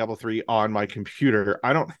 Diablo 2, Diablo 3 on my computer.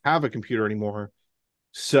 I don't have a computer anymore.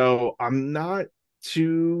 So I'm not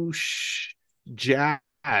too jazzed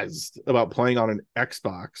about playing on an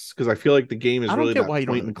Xbox because I feel like the game is I don't really get why that you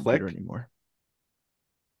don't point have a and computer click. anymore.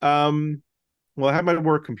 Um, well, I have my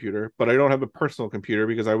work computer, but I don't have a personal computer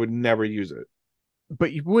because I would never use it.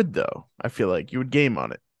 But you would though. I feel like you would game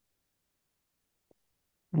on it.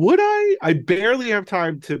 Would I? I barely have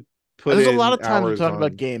time to put There's a lot in of times we hours talk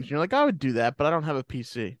about on. games, and you're like, I would do that, but I don't have a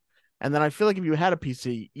PC. And then I feel like if you had a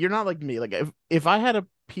PC, you're not like me. Like if I had a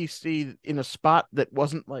PC in a spot that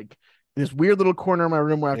wasn't like in this weird little corner of my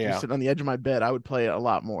room where I have to be Yeah. sitting on the edge of my bed, I would play it a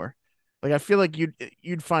lot more. Like I feel like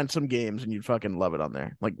you'd find some games and you'd fucking love it on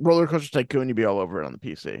there. Like Roller Coaster Tycoon, you'd be all over it on the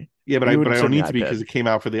PC, Yeah, but you but I wouldn't sit don't on the need to be because iPad. it came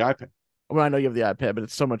out for the iPad. Well, I know you have the iPad, but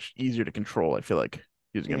it's so much easier to control. I feel like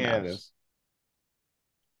using a Yeah, it mouse. is.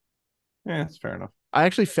 Yeah, that's fair enough. I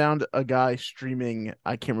actually found a guy streaming.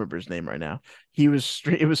 I can't remember his name right now. It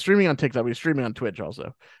was streaming on TikTok. He was streaming on Twitch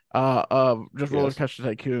also. Just Roller Yes. Coaster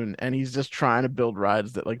Tycoon, and he's just trying to build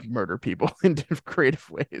rides that like murder people in creative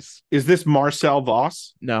ways. Is this Marcel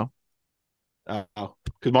Voss? No, Oh,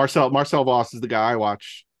 because Marcel Voss is the guy I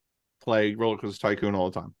watch play Roller Coaster Tycoon all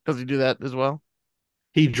the time. does he do that as well?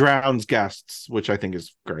 He drowns guests, which I think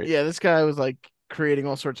is great. Yeah, this guy was like creating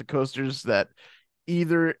all sorts of coasters that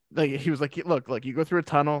either like he was like, look, like you go through a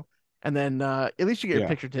tunnel and then at least you get your Yeah,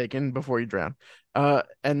 picture taken before you drown.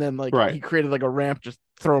 And then like right. he created like a ramp, just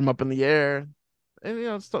throw him up in the air. And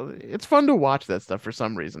it's fun to watch that stuff for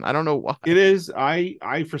some reason. I don't know why. It is.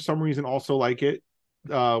 I for some reason also like it.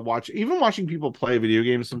 Watching people play video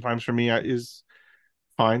games sometimes for me is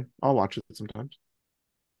fine. I'll watch it sometimes.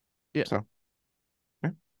 Yeah. So,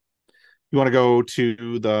 yeah. You want to go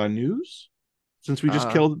to the news since we just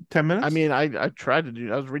Uh killed 10 I minutes? mean I tried to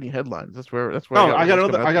do I was reading headlines. That's where I Oh, got what's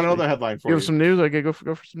coming I out got this week. another headline You for have you. some news? Okay, go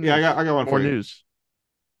for some Yeah, news. I got one More for you. news.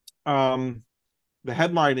 Um, the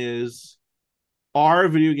headline is: Are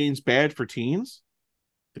video games bad for teens?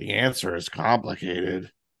 The answer is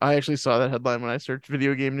complicated. I actually saw that headline when I searched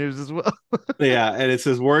video game news as well. Yeah, and it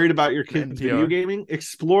says, worried about your kids' video NPR. gaming?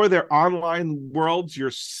 Explore their online worlds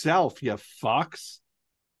yourself, you fucks.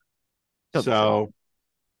 Doesn't say So,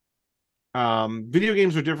 video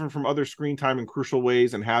games are different from other screen time in crucial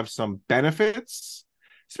ways and have some benefits.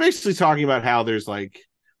 It's basically talking about how there's like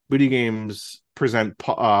video games present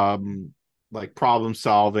like problem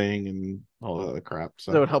solving and all that other crap.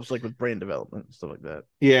 so So, it helps like with brain development and stuff like that.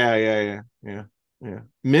 yeah.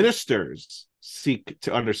 Ministers seek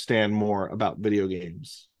to understand more about video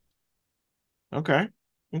games. Okay.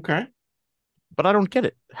 Okay. But I don't get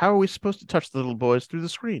it. How are we supposed to touch the little boys through the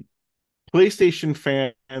screen? PlayStation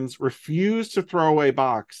fans refuse to throw away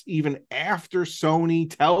box even after Sony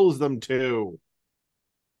tells them to.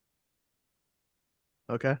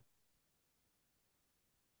 Okay.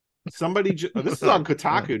 This is on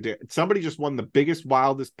Kotaku. Somebody just won the biggest,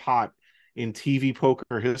 wildest pot in TV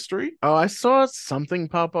poker history. Oh, I saw something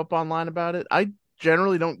pop up online about it. I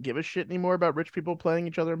generally don't give a shit anymore about rich people playing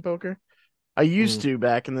each other in poker. I used Mm, to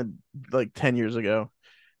back in the like 10 years ago,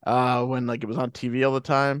 when like it was on TV all the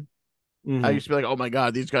time. I mm-hmm. used to be like, "Oh my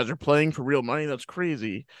god, these guys are playing for real money. That's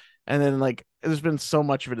crazy." And then like there's been so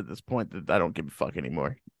much of it at this point that I don't give a fuck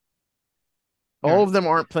anymore. All All right. of them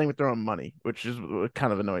aren't playing with their own money, which is what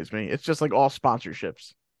kind of annoys me. It's just like all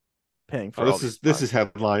sponsorships paying Oh, for all these this is spots.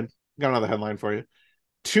 headline. Got another headline for you.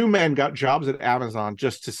 Two men got jobs at Amazon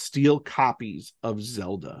just to steal copies of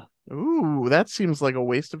Zelda. Ooh, that seems like a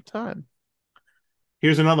waste of time.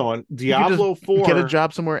 Here's another one. You could just Diablo get a 4.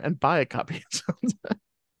 job somewhere and buy a copy.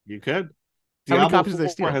 You could. How many Diablo copies do they 4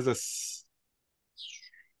 steal? has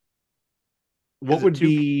what Is it would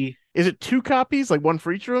two? be Is it two copies, like one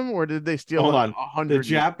for each of them, or did they steal hold like on. a The hundred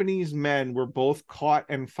each? Japanese men were both caught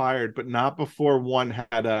and fired, but not before one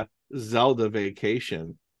had a Zelda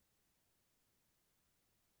vacation.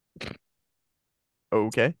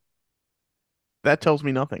 Okay, that tells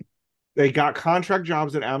me nothing. They got contract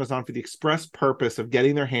jobs at Amazon for the express purpose of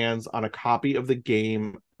getting their hands on a copy of the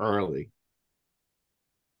game early.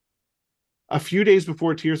 A few days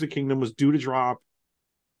before Tears of the Kingdom was due to drop,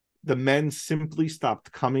 the men simply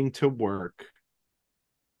stopped coming to work.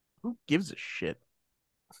 Who gives a shit?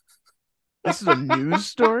 This is a news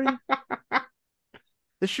story.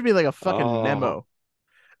 This should be like a fucking Oh, memo.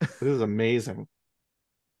 this is amazing.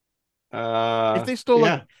 If they stole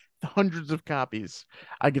like Yeah, hundreds of copies,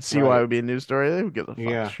 I could see why it right. would be a news story. They would give a fuck.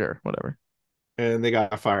 Yeah. Sure, whatever. And they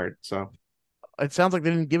got fired. So It sounds like they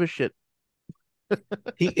didn't give a shit.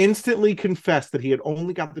 he instantly confessed that he had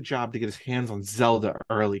only got the job to get his hands on Zelda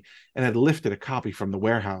early and had lifted a copy from the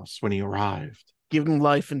warehouse when he arrived. Give them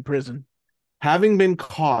life in prison. Having been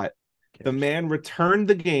caught, the Cares. man returned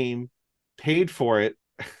the game, paid for it,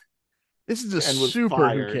 This is a and was super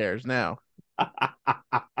who fired. cares now.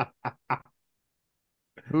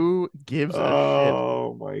 Who gives a shit?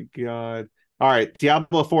 Oh my god. All right,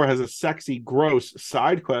 Diablo 4 has a sexy, gross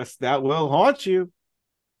side quest that will haunt you.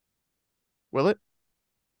 Will it?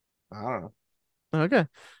 I don't know. Okay.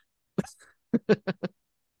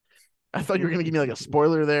 I thought you were gonna give me like a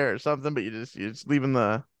spoiler there or something, but you're just leaving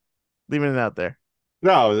it out there.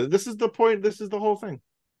 No, this is the point. This is the whole thing.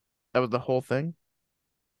 That was the whole thing.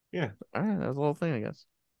 Yeah, All right, that was the whole thing, I guess.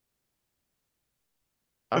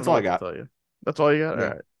 I don't that's know all I what to got. tell you. That's all you got? All Yeah,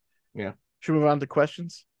 right. yeah, Should we move on to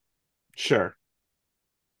questions? sure.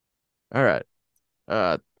 All right.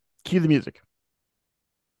 Uh Cue the music.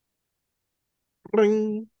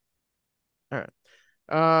 Bling. All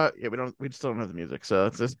right. Yeah, we still don't have the music, so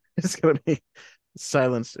it's just it's gonna be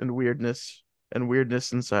silence and weirdness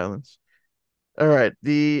and silence. All right.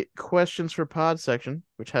 The questions for pod section,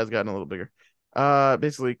 which has gotten a little bigger.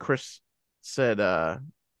 Basically Chris said yeah,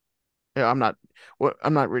 I'm not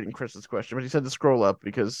reading Chris's question, but he said to scroll up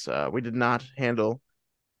because we did not handle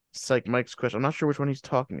Psych Mike's question. I'm not sure which one he's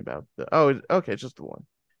talking about. Okay, it's just the one.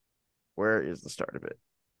 Where is the start of it?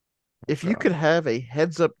 If you God. could have a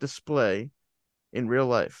heads-up display in real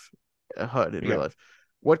life, a HUD in real Yeah, life,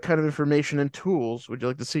 what kind of information and tools would you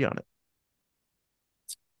like to see on it?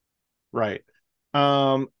 right.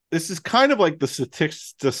 This is kind of like the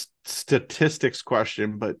statistics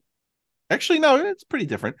question, but actually, no, it's pretty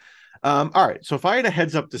different. All right. So if I had a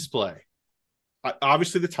heads-up display,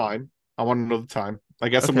 obviously the time. I want to know the time. I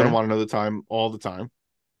guess I'm going to Okay. want to know the time all the time,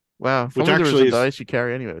 Wow. If which only there was a actually is. device you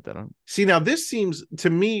carry anyway with that on. See, now this seems to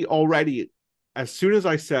me already, as soon as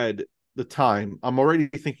I said the time, I'm already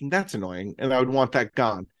thinking that's annoying and I would want that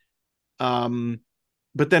gone. Um,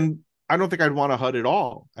 but then I don't think I'd want a HUD at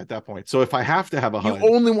all at that point. So if I have to have a You HUD,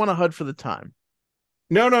 only want a HUD for the time.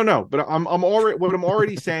 no, no, no. But I'm already what I'm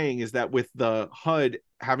already saying is that with the HUD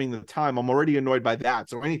having the time, I'm already annoyed by that.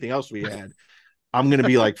 So anything else we had, I'm gonna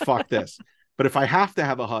be like, fuck this. But if I have to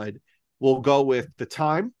have a HUD, we'll go with the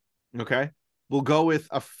time. Okay. We'll go with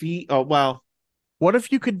a fee. Oh well, What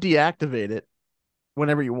if you could deactivate it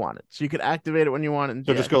whenever you want it? So you could activate it when you want it and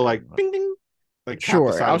so just go deactivate it when like you want bing ding, like it. tap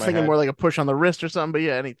the Sure. I side of was my thinking more head. like a push on the wrist or something, but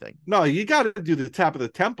yeah, anything. No, you got to do the tap of the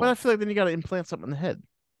But I temple. feel like then you got to implant something in the head.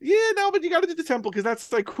 Yeah, no, but you got to do the temple because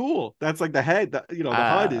that's like cool. That's like the head. The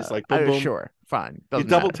HUD is like boom, I boom. sure, fine, You doesn't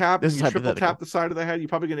double matter. tap, This is you triple hypothetical. tap the side of the head. You're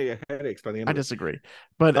probably gonna get headaches by the end I of it. disagree.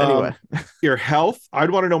 But anyway, Your health. I'd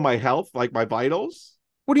want to know my health, like my vitals,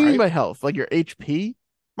 what do you mean right? by health? Like your HP?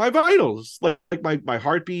 My vitals, like my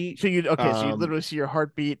heartbeat. So you okay? So you Um, literally see your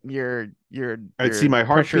heartbeat, I'd see your my pressure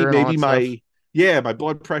heartbeat, and all maybe that stuff. my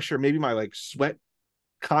blood pressure, maybe my like sweat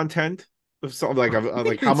content of something like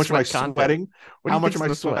What do you how mean much am I sweat content? sweating? What do How you much think's am in I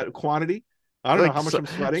the sweat? sweat quantity? I don't know Like how much I'm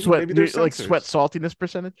sweating. sweat, Maybe there's like sweat sensors. saltiness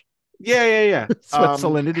percentage, Yeah, yeah, yeah. sweat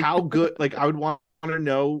salinity. How good? Like I would want to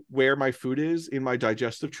know where my food is in my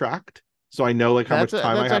digestive tract, so I know like how much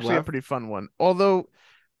time I That's have actually a left. pretty fun one. Although,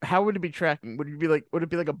 how would it be tracking? Would it be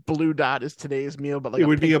like a blue dot is today's meal, but like It a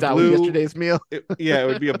would be pink a dot was blue. yesterday's meal? Yeah, it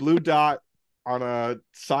would be a blue dot on a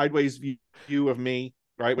sideways view of me,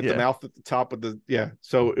 right, with the Yeah. mouth at the top of the yeah.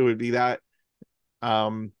 So it would be that.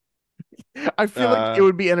 Um. I feel like it Uh.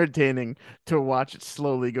 would be entertaining to watch it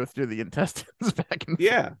slowly go through the intestines back and forth.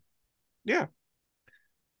 Yeah. Yeah.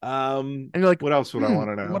 And you're like, What else would I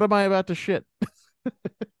want to what know? am I about to shit?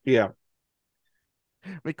 Yeah.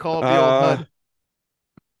 We call up the old Uh. HUD.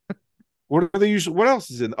 What are they usually? What else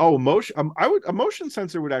is in? Oh, emotion. I would a motion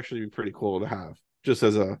sensor would actually be pretty cool to have, just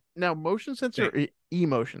as a Now, motion sensor thing. or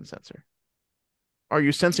emotion sensor? Are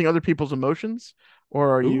you sensing other people's emotions or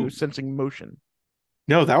are you Ooh, sensing motion?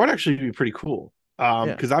 no, that would actually be pretty cool. Yeah.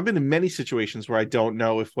 Because I've been in many situations where I don't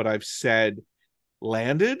know if what I've said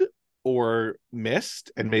landed or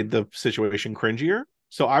missed and made the situation cringier.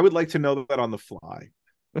 So I would like to know that on the fly.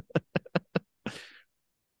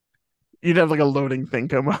 You'd have like a loading thing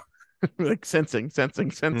come up, like sensing,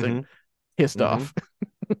 Mm-hmm. pissed Mm-hmm. off.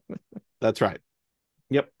 That's right.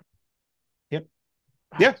 Yep. Yep.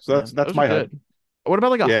 Oh, Yeah. So that's man, that's those are my HUD. good. What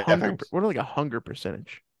about like a Yeah. hunger? Thanks. What about like a hunger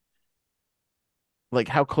percentage? Like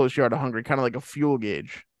how close you are to hungry, kind of like a fuel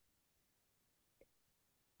gauge.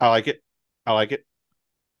 I like it. I like it.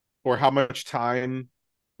 Or how much time?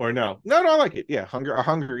 Or no. No. No. I like it. Yeah.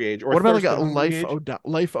 Hunger gauge or What about like thirst a and hunger gauge.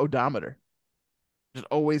 life odometer? Just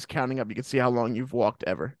always counting up. You can see how long you've walked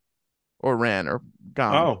ever, or ran, or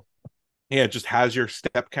gone. Oh, yeah. It just has your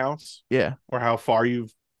step counts Yeah, or how far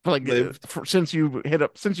you've for like lived. since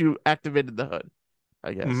you activated the HUD,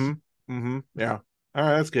 I guess. Mm-hmm. Mm-hmm. Yeah. All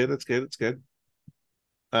right. That's good. That's good. That's good.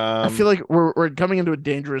 I feel Um, like we're coming into a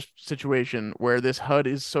dangerous situation where this HUD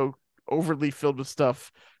is so overly filled with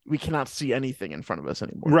stuff we cannot see anything in front of us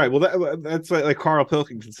anymore. right. Well, that's like Carl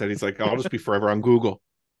Pilkington said. He's like, I'll just be forever on Google.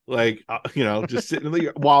 Like, just sitting in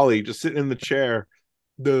the Wally, just sitting in the chair,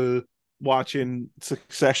 the watching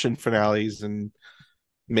Succession finales and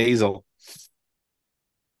Maisel.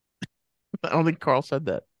 I don't think Carl said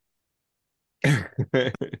that.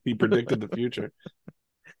 He predicted the future.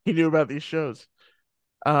 He knew about these shows.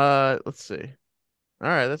 Let's see. All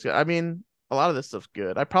right, that's good. I mean, a lot of this stuff's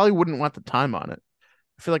good. I probably wouldn't want the time on it.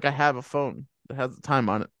 I feel like I have a phone that has the time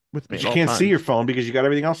on it with me But at you all can't see your times. phone because you got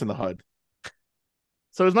everything else in the HUD.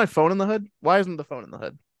 So is my phone in the hood? Why isn't the phone in the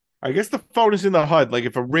hood? I guess the phone is in the HUD. Like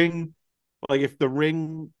if the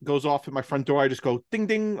ring goes off at my front door, I just go ding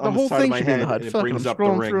ding The on the whole side of thing my should be in the head HUD. and I it feel like I'm brings up the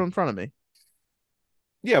scrolling through ring. in front of me.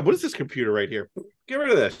 Yeah, what is this computer right here? Get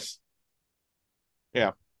rid of this.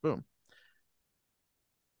 Yeah, Boom.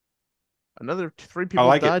 Another three I people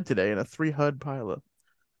like it. died today in a three HUD pileup.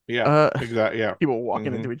 Yeah, Uh, exactly. Yeah. people walking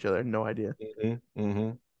Mm-hmm. into each other, no idea.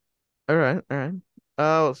 Mm-hmm. All right, all right.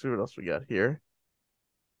 Let's see what else we got here.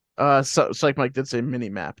 So Psych Mike did say mini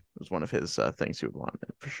map was one of his things he would want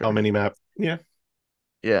for Oh, sure. mini map. Yeah.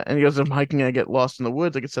 Yeah, and he goes, if I'm hiking and I get lost in the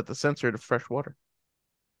woods, I could set the sensor to fresh water.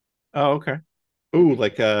 Oh, okay. Ooh,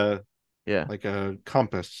 Yeah, like a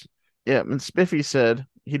compass. yeah. And Spiffy said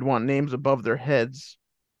he'd want names above their heads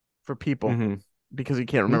for people Mm-hmm. because he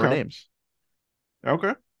can't remember Okay. names.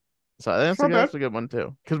 Okay. So It's not bad. that's a good one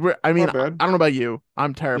too. Because I mean, Not I bad. don't know about you,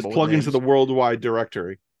 I'm Just terrible with plug into the names. worldwide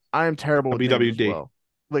directory. I am terrible with names as WWD. well.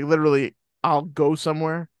 Like literally, I'll go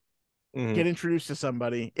somewhere, Mm-hmm. get introduced to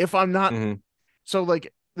somebody. If I'm not Mm-hmm. so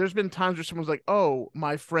like, there's been times where someone's like, "Oh,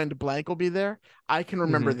 my friend blank will be there." I can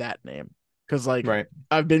remember Mm-hmm. that name because like Right.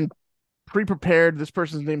 I've been pre-prepared. This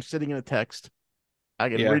person's name sitting in a text. I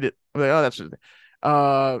can Yeah. read it. I'm like, oh, that's just.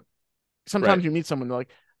 Uh, Right. Sometimes you meet someone like,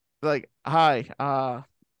 "Hi,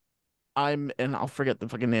 I'm," and I'll forget the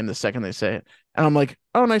fucking name the second they say it, and I'm like,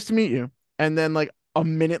 "Oh, nice to meet you," and then like a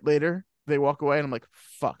minute later they walk away, and I'm like,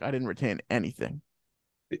 "Fuck, I didn't retain anything."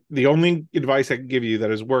 The only advice I can give you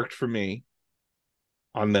that has worked for me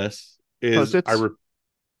on this is Post-its, I stick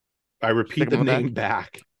repeat them the on the name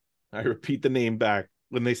back. back. I repeat the name back.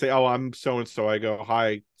 When they say, "Oh, I'm so and so," I go,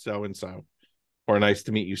 "Hi, so and so," or "Nice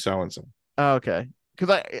to meet you, so and so." Okay,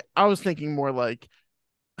 because I was thinking more like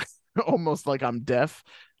almost like I'm deaf,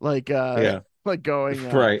 like Yeah. like going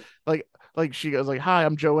Right. like she goes like, "Hi,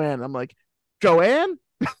 I'm Joanne." I'm like, "Joanne?"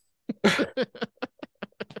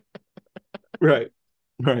 Right.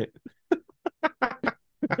 Right.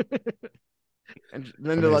 And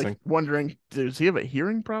then they're like Amazing. wondering, does he have a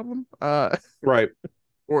hearing problem? Right.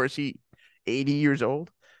 Or is he 80 years old?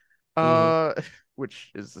 Mm-hmm. Uh,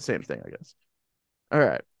 which is the same thing, I guess. All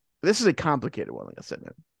right. This is a complicated one, like I said,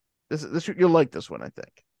 man. This you'll like this one, I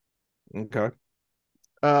think. Okay.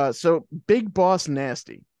 So Big Boss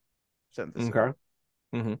Nasty sent this in. Okay.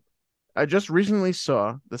 Mm-hmm. I just recently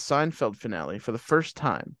saw the Seinfeld finale for the first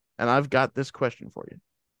time, and I've got this question for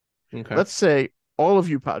you. Okay. Let's say all of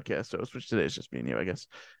you podcast hosts, which today is just me and you, I guess,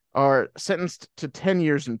 are sentenced to 10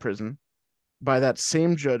 years in prison by that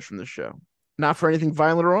same judge from the show. Not for anything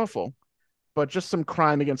violent or awful, but just some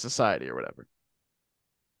crime against society or whatever.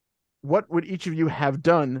 What would each of you have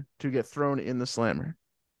done to get thrown in the slammer?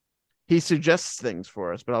 He suggests things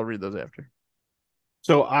for us, but I'll read those after.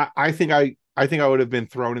 So I think I would have been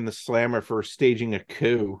thrown in the slammer for staging a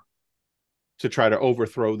coup to try to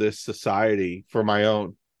overthrow this society for my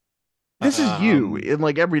own. This is you Um, in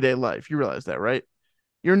like everyday life. You realize that, right?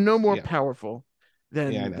 You're no more yeah, powerful yeah,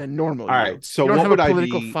 I know. than normal All you. right. So You don't have a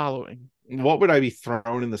political following. what would I be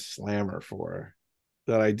thrown in the slammer for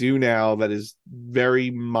that I do now that is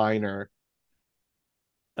very minor?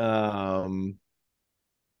 Um,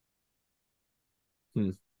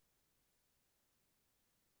 hmm.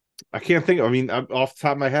 I can't think. I mean, off the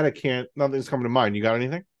top of my head, I can't. Nothing's coming to mind. You got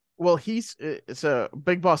anything? Well, it's a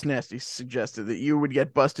Big Boss Nasty suggested that you would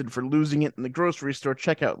get busted for losing it in the grocery store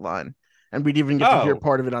checkout line, and we'd even get to hear Oh,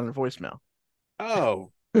 part of it on the voicemail.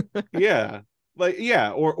 oh, yeah, like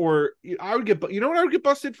yeah, or I would get. You know what I would get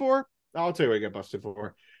busted for? I'll tell you what I get busted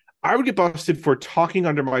for. I would get busted for talking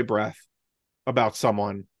under my breath about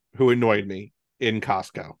someone who annoyed me in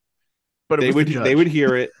Costco. But it was the They would judge.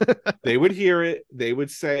 hear it. They would hear it. They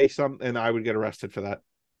would say something, and I would get arrested for that.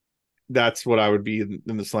 That's what I would be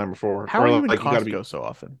in the slammer for. How are Or you in like you got to be. Costco so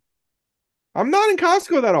often? I'm not in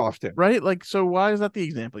Costco that often Right? Like, so why is that the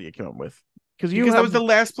example you came up with? Because because that was the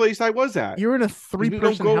last place I was at. you're in a Because we don't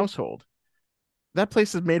three-person go. household. That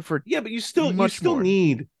place is made for Yeah, but you much still more.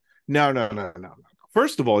 need. No.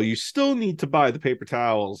 First of all, you still need to buy the paper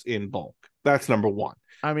towels in bulk. That's number one.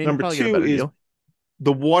 I mean, you Number probably get a two better is deal.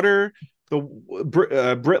 the water.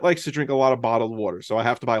 The Brit likes to drink a lot of bottled water, so I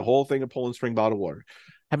have to buy a whole thing of Poland Spring bottled water.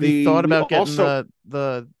 Have you thought We about getting also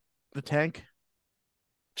the tank?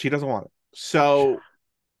 she doesn't want it. So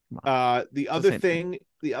Come on, it's the same thing.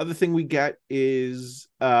 the other thing we get is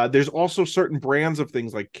there's also certain brands of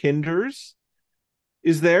things like Kinders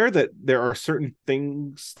is there that there are certain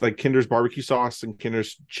things like Kinder's barbecue sauce and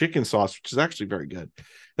Kinder's chicken sauce, which is actually very good,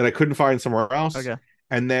 that I couldn't find somewhere else. Okay.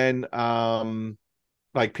 And then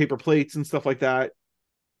like paper plates and stuff like that.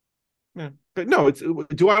 Yeah. But no, it's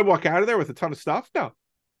do I walk out of there with a ton of stuff? No.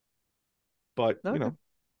 But Okay.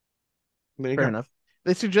 there you Fair go. enough.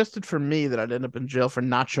 They suggested for me that I'd end up in jail for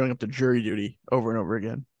not showing up to jury duty over and over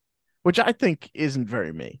again, which I think isn't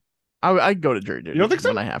very me. I go to jury You don't duty think so?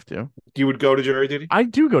 when I have to. You would go to jury duty? I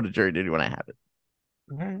do go to jury duty when I have it.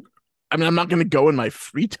 Right. I mean, I'm not going to go in my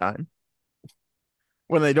free time.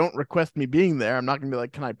 When they don't request me being there, I'm not going to be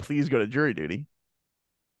like, can I please go to jury duty?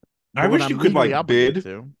 I But when wish you I'm could legally like obligated bid.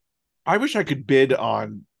 to, I wish I could bid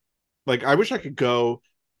on like I wish I could go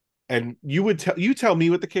and you tell me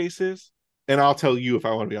what the case is, and I'll tell you if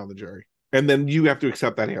I want to be on the jury. And then you have to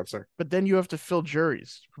accept that answer. but then you have to fill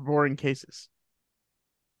juries for boring cases.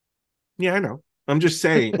 Yeah, I know. I'm just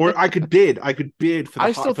saying. Or I could bid. I could bid for the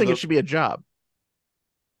I still hot for think it should be a job.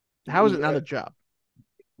 How is it not a job?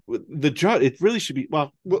 the judge. It really should be.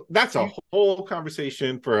 Well, that's a whole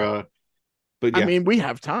conversation for a. But I yeah, mean, we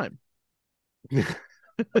have time.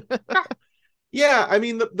 yeah. I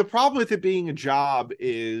mean, the problem with it being a job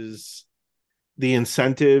is the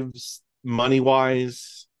incentives, money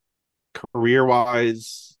wise, career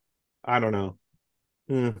wise. I don't know.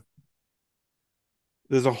 Eh.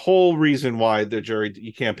 There's a whole reason why the jury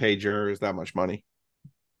you can't pay jurors that much money.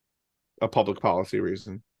 A public policy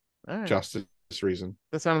reason, All right. justice reason.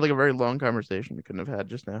 That sounded like a very long conversation we couldn't have had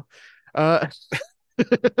just now. Uh,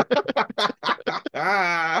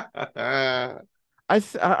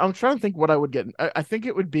 I'm trying to think what I would get. I think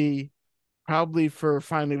it would be probably for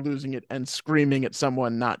finally losing it and screaming at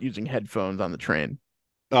someone not using headphones on the train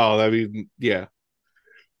Oh, that'd be yeah.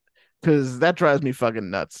 because that drives me fucking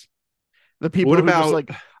nuts. The What people who just about like,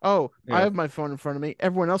 oh, I yeah? have my phone in front of me.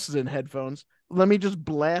 Everyone else is in headphones. Let me just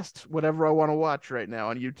blast whatever I want to watch right now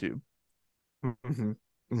on YouTube. Mm-hmm,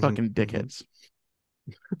 mm-hmm, Fucking mm-hmm. dickheads.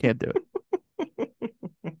 Can't do it.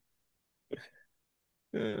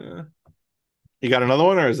 Yeah. You got another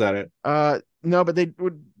one, or is that it? No, but they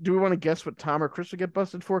would. Do we want to guess what Tom or Chris would get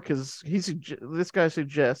busted for? Because this guy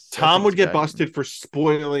suggests. I Tom think it's would a get guy. busted for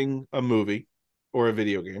spoiling a movie or a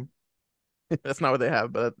video game. That's not what they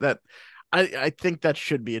have, but I think that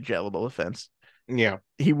should be a jailable offense. Yeah.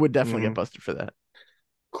 He would definitely Mm-hmm. get busted for that.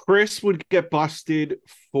 Chris would get busted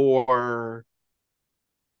for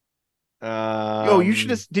Oh, you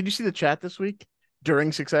should um have. Did you see the chat this week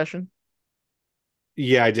during Succession?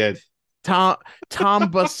 yeah, I did. Tom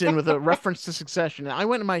Tom busts in with a reference to Succession, and I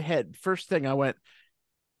went in my head. First thing I went,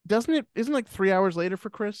 doesn't it? Isn't like 3 hours later for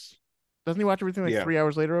Chris? Doesn't he watch everything like Yeah, 3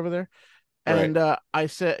 hours later over there? right. And I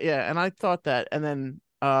said, yeah, and I thought that, and then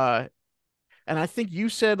and I think you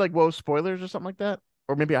said like, "Whoa, spoilers" or something like that,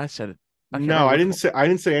 or maybe I said it. I can't No, remember I which didn't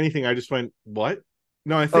one. say anything. I just went, "What?"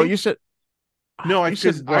 No, I Oh, you think said no, I you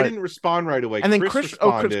said because I what? didn't respond right away. And then Chris Chris,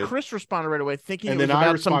 oh, because responded, Chris responded right away, thinking it and then was I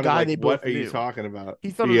about some responded guy like, they "What both are you knew. talking about?" He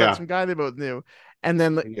thought it was about Yeah, some guy they both knew, and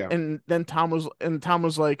then yeah, then Tom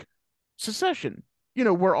was like, "Secession,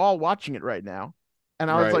 we're all watching it right now," and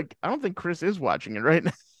I was right, like, "I don't think Chris is watching it right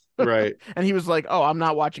now," right. and he was like, "Oh, I'm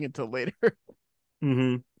not watching it till later,"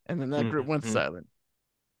 Mm-hmm. and then that group went Mm-hmm. silent.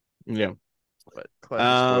 Yeah. But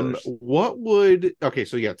classic spoilers. What would okay?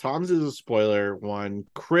 So yeah, Tom's is a spoiler one.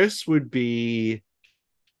 Chris would be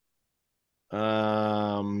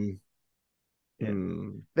um Yeah.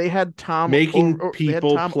 hmm, Over making they had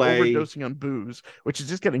people Tom play. overdosing on booze, which is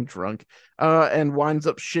just getting drunk, and winds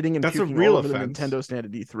up shitting and That's a puking all real over the offense. Nintendo stand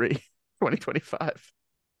at E3 2025.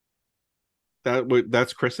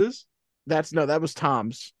 That's Chris's. That's no, that was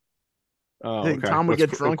Tom's. I Oh, think okay. Tom would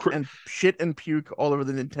That's get drunk and shit and puke all over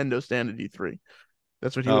the Nintendo stand at E3.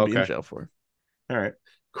 That's what he oh, would be in okay. jail for. All right.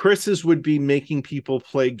 Chris's would be making people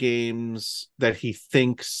play games that he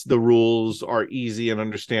thinks the rules are easy and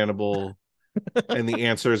understandable, and the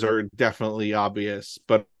answers are definitely obvious,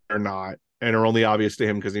 but are not, and are only obvious to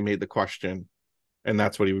him because he made the question, and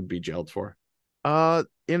that's what he would be jailed for.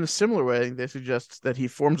 In a similar way, they suggest that he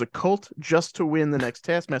forms a cult just to win the next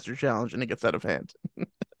Taskmaster challenge, and it gets out of hand.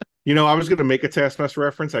 I was going to make a Taskmaster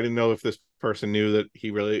reference. I didn't know if this person knew that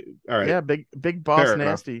he really. All right, Yeah, big boss fair enough.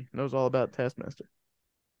 nasty knows all about Taskmaster.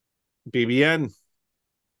 BBN.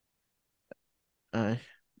 Uh,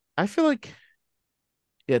 I feel like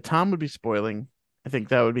yeah, Tom would be spoiling. I think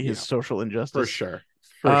that would be his Yeah, social for injustice. sure,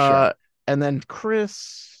 for Uh, sure. and then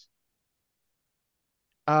Chris,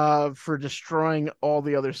 for destroying all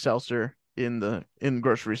the other seltzer in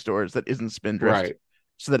grocery stores that isn't Spindrift, Right,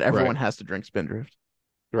 so that everyone right, has to drink Spindrift,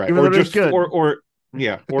 right. even Or though it's just good.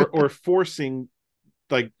 yeah, or forcing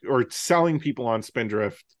like or selling people on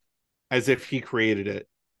Spindrift as if he created it,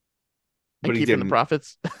 And but he keeping the didn't.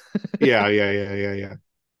 profits. Yeah, yeah, yeah, yeah, yeah.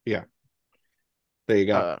 Yeah. There you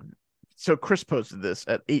go. uh, so Chris posted this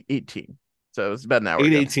at 8:18. So it's about an hour ago.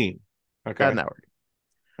 818. About Okay. an hour.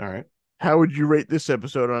 All right. How would you rate this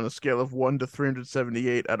episode on a scale of 1 to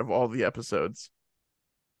 378 out of all the episodes?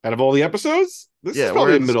 Out of all the episodes, this is Yeah, where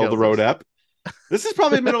probably are a the middle of the scales road this? ep. This is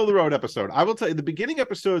probably a middle of the road episode. I will tell you, the beginning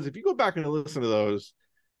episodes, if you go back and listen to those,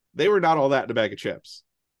 they were not all that in a bag of chips.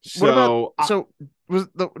 What about So so was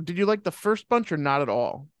the did you like the first bunch or not at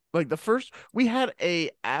all? Like the first we had a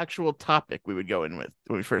actual topic we would go in with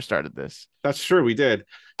when we first started this. that's true, we did.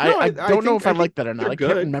 I, No, I I don't know think if I I think like that or not. they're I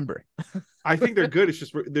can't good. remember. I think they're good. It's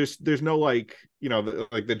just there's no like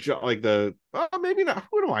like the maybe not.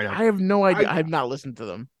 Who do I know? I have no idea. I I have not listened to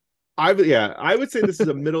them. I would say this is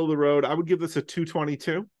a middle of the road. I would give this a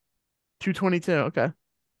 222. 222. Okay. A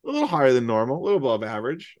little higher than normal, a little above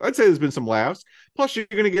average. I'd say there's been some laughs. Plus, you're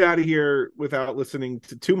going to get out of here without listening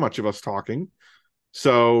to too much of us talking.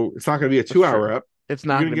 So it's not going to be a That's 2 hour true. up. It's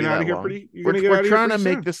You're not going going to to get be out that of here long. pretty. You're We're going to get we're out of here trying pretty to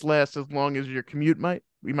make soon. this last as long as your commute might.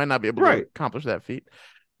 We might not be able to Right. accomplish that feat.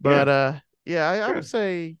 Yeah. But yeah, I would Good.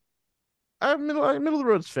 say middle of the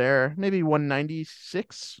road's fair. Maybe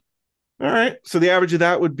 196. All right. So the average of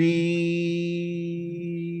that would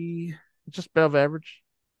be. Just above average.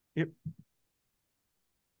 Yep.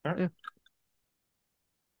 All right. Yeah.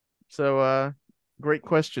 So great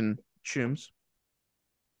question, Shooms.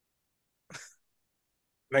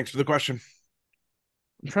 Thanks for the question.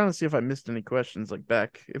 I'm trying to see if I missed any questions like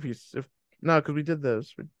back. If no, because we did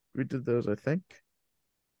those. We did those, I think.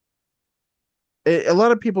 A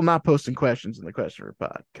lot of people not posting questions in the question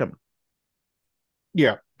report. Come on.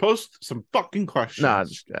 Yeah. Post some fucking No, questions. I'm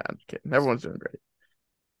just kidding. Everyone's doing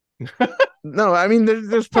great. No, I mean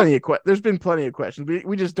there's plenty of there's been plenty of questions.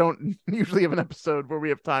 We just don't usually have an episode where we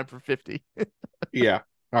have time for 50. Yeah.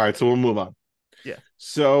 All right. So we'll move on. Yeah.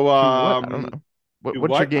 So To what? I don't know. to What's your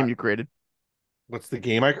what? game you created? What's the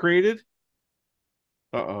game I created?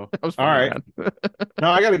 Uh-oh. I was All fucking right. around. No,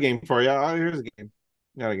 I got a game for you. Here's a game.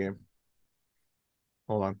 Got a game.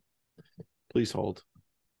 Hold on. Please hold.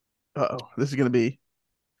 Uh-oh. This is gonna be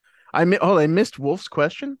I missed Wolf's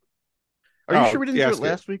question. Are you sure Oh, we didn't do it ask it.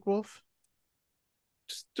 last week, Wolf?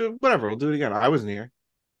 Just do whatever. We'll do it again. I wasn't here.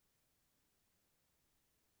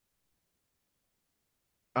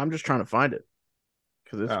 I'm just trying to find it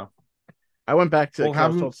because Oh. I went back to Well, because I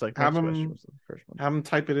was told it's like have next question him was the first one. have him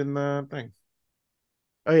type it in the thing.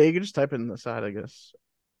 Oh yeah, you can just type it in the side, I guess.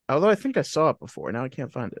 Although I think I saw it before, now I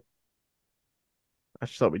can't find it. I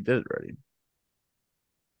just thought we did it already.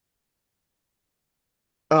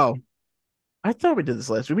 Oh, I thought we did this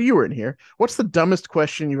last week, but you were in here. What's the dumbest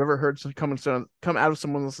question you've ever heard come out of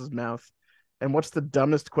someone else's mouth? And what's the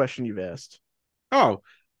dumbest question you've asked? Oh,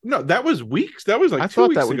 no, that was weeks. That was like I 2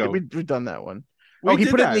 thought that weeks ago. we've done that one. We He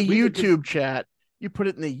did put it in that. the We did this- YouTube chat. You put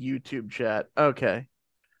it in the YouTube chat. Okay.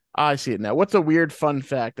 I see it now. What's a weird fun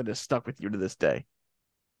fact that has stuck with you to this day?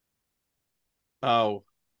 Oh.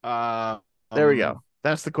 There we go.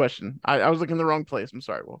 That's the question. I was looking in the wrong place. I'm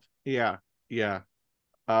sorry, Wolf. Yeah. Yeah.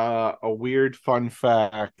 A weird fun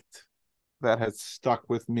fact that has stuck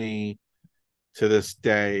with me to this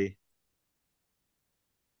day.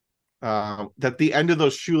 That the end of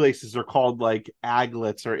those shoelaces are called like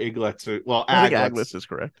aglets or iglets or I think aglets. Agnes is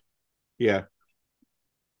correct. Yeah,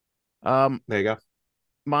 Um, there you go.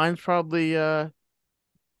 mine's probably the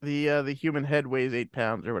human head weighs 8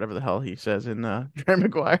 pounds or whatever the hell he says in Jerry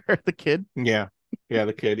Maguire, the kid. Yeah, yeah,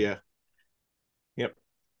 the kid. Yeah, yep.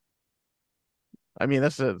 I mean,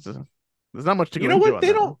 there's not much to go You know into what? on They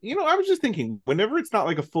that don't. one. You know, I was just thinking. Whenever it's not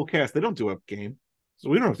like a full cast, they don't do a game, so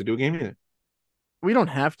we don't have to do a game either. We don't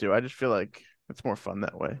have to. I just feel like it's more fun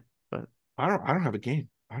that way. But I don't. I don't have a game.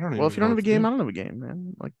 I don't well, even if you know don't have what a to game, do. I don't have a game,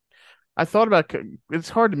 man. Like I thought about it's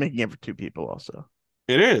hard to make a game for two people also.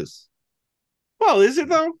 It is. Well, is it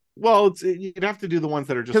though? Well, you'd have to do the ones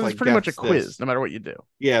that are just Because it's like pretty much a guess quiz, this. no matter what you do.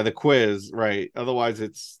 Yeah, the quiz, right? Otherwise,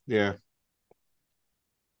 it's yeah.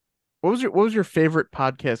 What was your favorite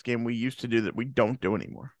podcast game we used to do that we don't do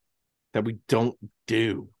anymore? That we don't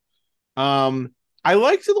do. I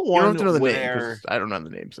liked the You don't one have to know the name where because I don't know the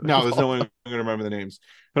names. Of no, there's no one going to remember the names.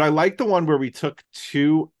 But I like the one where we took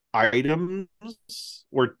two items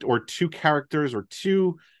or two characters or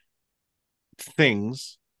two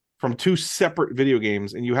things from two separate video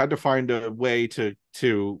games, and you had to find a way to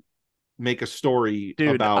make a story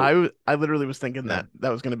Dude, about I literally was thinking them.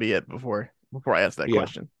 that was going to be it before I asked that Yeah,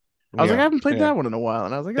 question. I was like, I yeah, haven't played yeah. that one in a while,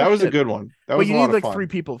 and I was like, oh, That was a shit. good one. That But was you a need lot of like fun. 3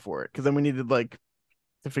 people for it because then we needed like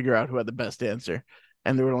to figure out who had the best answer,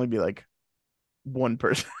 and there would only be like one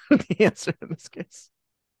person with the answer in this case.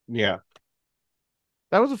 Yeah.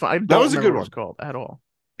 That was a fun. I That don't was a remember good what it was one. called at all.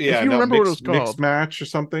 If Yeah, you no, remember what it was mixed called, match or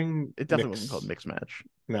something. it definitely wasn't called Mix. Mix Match.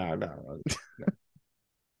 No, no, no.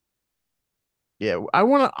 Yeah, I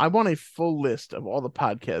want a full list of all the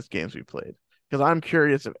podcast games we played because I'm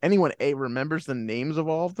curious if anyone A remembers the names of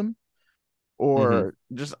all of them, Hmm. or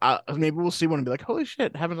just maybe we'll see one and be like, holy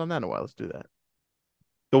shit, haven't done that in a while. Let's do that.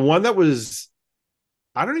 The one that was,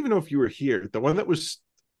 I don't even know if you were here. The one that was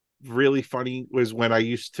really funny was when I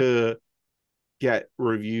used to get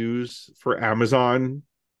reviews for Amazon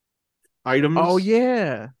Oh items,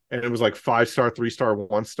 yeah, and it was like 5 star, 3 star,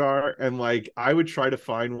 1 star, and like I would try to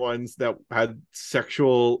find ones that had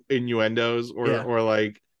sexual innuendos yeah. or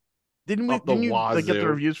like up the Didn't you like get the wazoo.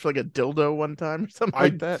 reviews for like a dildo one time or something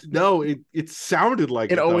like I that? no, it sounded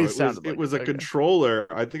like It it though. always It was sounded it like it. was a Okay. controller.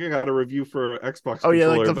 I think I got a review for an Xbox Oh yeah,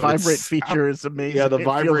 like controller, the but vibrate it's feature is yeah, amazing. the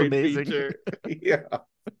It feels vibrate amazing. feature. Yeah,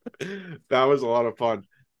 that was a lot of fun.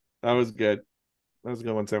 That was good. That was a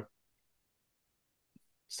good one too.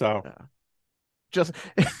 So, Yeah. Just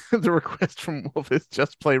the request from Wolf is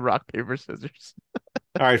just play rock paper scissors.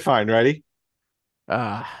 all right, fine. Ready?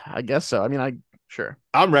 I guess so. I mean, I sure.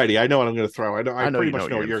 I'm ready. I know what I'm going to throw. I know. I I know pretty you know much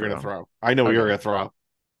what know you're what gonna you're going to throw. throw. I know what you're Okay. going to throw.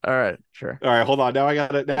 All right, sure. All right, hold on. Now I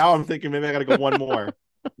got it. Now I'm thinking maybe I got to go one more.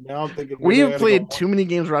 Now I'm thinking We maybe I have got to go played one. too many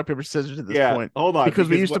games rock paper scissors at this Yeah, point hold on because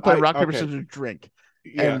we because used to what play I rock paper okay. scissors drink,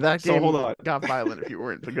 Yeah. and that So hold game on. got violent if you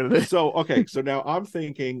weren't good at it. So okay, so now I'm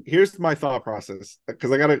thinking. Here's my thought process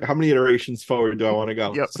because I got to. How many iterations forward do I want to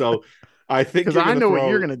go? Yep. So I think Because you're I going to know what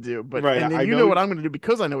you're throw gonna do, but right. and then I you know know what I'm gonna do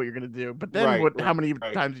because I know what you're gonna do. But then right, what? How many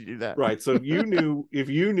right, times did you do that? right. So you knew if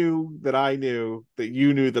you knew that I knew that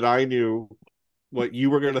you knew that I knew what you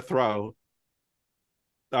were going to throw.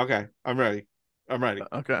 Okay, I'm ready. I'm ready.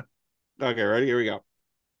 Okay. Okay, ready? Here we go.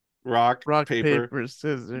 Rock, Rock paper. paper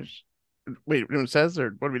scissors. Wait, it says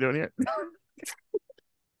or what are we doing here?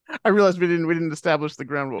 I realized we didn't establish the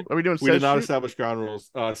ground rule. Are we doing We did says not shoot? establish ground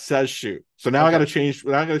rules. Says shoot. So now I got Okay. to change.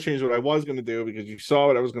 Now I got to change what I was going to do because you saw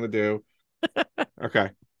what I was going to do. Okay,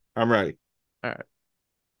 I'm ready. All right.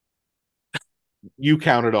 You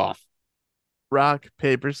count it off. Rock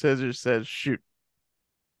paper scissors says shoot.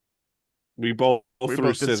 We both We threw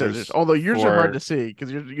both did scissors. scissors Although yours are hard to for. see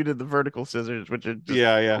because you did the vertical scissors, which are just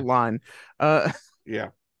Yeah, a yeah, line. Uh, yeah.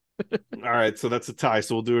 All right, so that's a tie.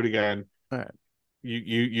 So we'll do it again. all right.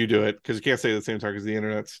 You do it because you can't say it at the same time because the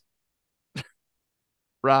internet's.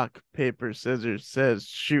 Rock paper scissors says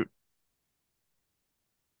shoot.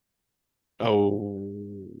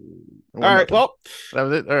 Oh. All One right. nothing. Well, That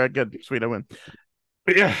was it. All right, good, sweet. I win.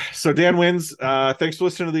 yeah. So Dan wins. Thanks for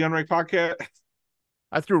listening to the Unranked podcast.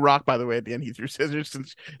 I threw rock, by the way, at the end. He threw scissors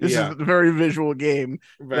since this is Yeah, a very visual game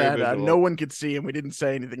very that no visual. one could see, and we didn't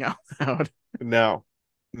say anything out loud. No,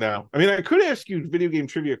 no. I mean, I could ask you video game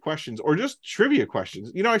trivia questions or just trivia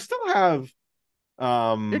questions. I still have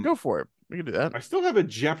Yeah, um go for it. We can do that. I still have a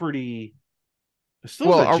Jeopardy. I still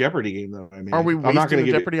have Well, that Jeopardy game though I are we made. I'm not wasting gonna the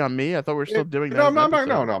give you Jeopardy on me? I thought we were still it. doing that No, as an I'm not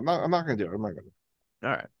no, episode. no, I'm not gonna do it. I'm not gonna. All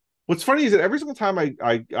right. What's funny is that every single time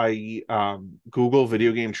I Google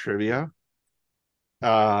video game trivia,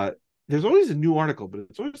 uh there's always a new article, but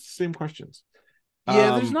it's always the same questions.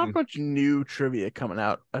 Yeah, there's not Um much new trivia coming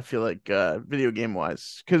out, I feel like, video game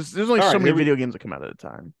wise, because there's only all so right, many here we video games that come out at a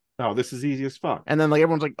time. oh, this is easy as fuck. And then like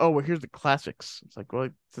everyone's like, oh, well, here's the classics. It's like, well,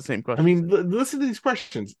 it's the same I questions. mean, listen to these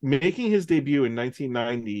questions. Making his debut in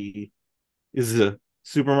 1990 is the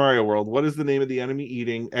Super Mario World. What is the name of the enemy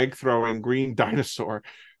eating, egg throwing green dinosaur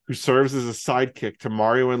who serves as a sidekick to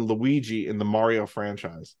Mario and Luigi in the Mario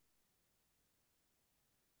franchise?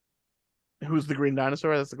 Who's the green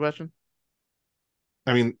dinosaur? That's the question.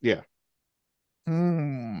 I mean, yeah.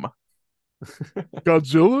 Hmm.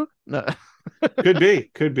 Godzilla? No. Could be,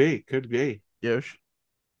 could be, could be. Yosh.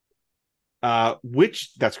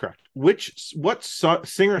 Which that's correct. What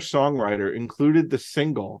singer-songwriter included the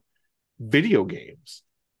single Video Games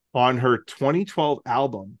on her 2012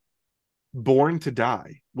 album Born to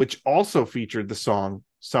Die, which also featured the song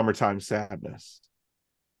Summertime Sadness?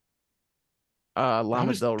 That Lana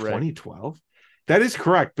was Del Rey. 2012. That is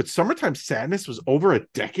correct, but Summertime Sadness was over a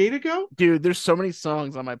decade ago. Dude, there's so many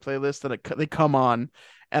songs on my playlist that they come on,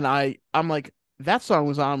 and I'm like, that song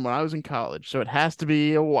was on when I was in college, so it has to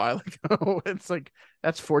be a while ago. It's like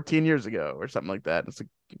that's 14 years ago or something like that. It's like,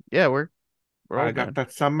 yeah, we're I old, got man.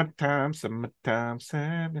 that summertime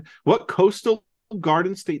sadness. What coastal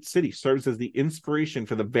Garden State city serves as the inspiration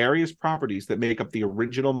for the various properties that make up the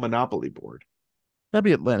original Monopoly board? That'd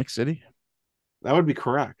be Atlantic City. That would be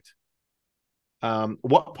correct.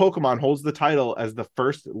 What Pokemon holds the title as the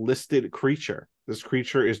first listed creature? This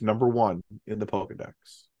creature is number one in the Pokedex.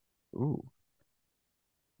 Ooh.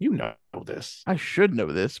 You know this. I should know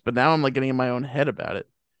this, but now I'm like getting in my own head about it.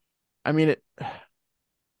 I mean, it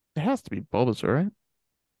has to be Bulbasaur, right?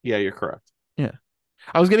 Yeah, you're correct. Yeah.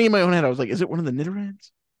 I was getting in my own head. I was like, is it one of the Nidorans?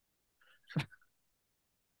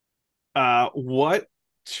 What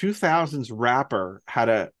 2000s rapper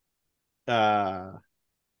had a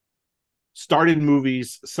starred in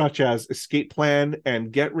movies such as Escape Plan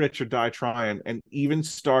and Get Rich or Die Trying, and even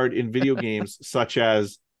starred in video games such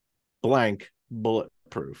as blank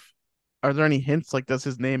Bulletproof? Are there any hints? Like, does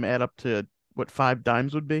his name add up to what 5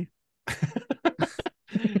 dimes would be?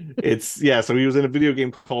 It's yeah, so he was in a video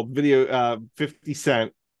game called Video 50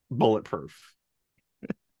 Cent Bulletproof.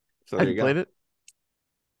 So Have there you you go. played it?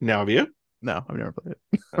 Now have you? No, I've never played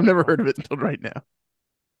it. I've never Oh. heard of it until right now.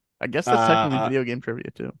 I guess that's technically Uh video game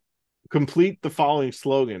trivia too. Complete the following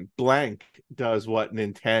slogan. Blank does what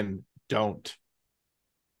Nintendo don't.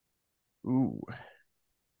 Ooh.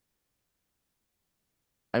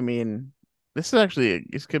 I mean, this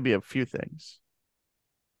could be a few things.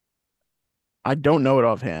 I don't know it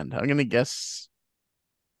offhand. I'm gonna guess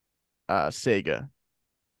Sega.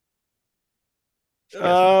 Just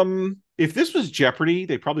guessing. If this was Jeopardy,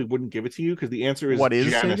 they probably wouldn't give it to you because the answer is What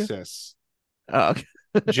is Sega? Genesis. Okay.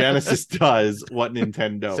 Genesis does what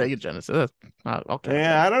Nintendo don't. Sega Genesis. I'll count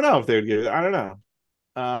Yeah, that. I don't know if they would give it. I don't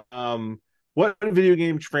know. What video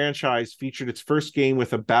game franchise featured its first game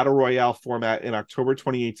with a battle royale format in October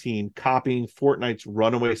 2018, copying Fortnite's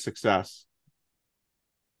runaway success?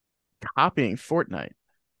 Copying Fortnite.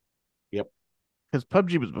 Yep, Because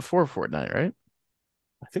PUBG was before Fortnite, right?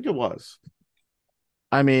 I think it was.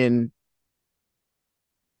 I mean,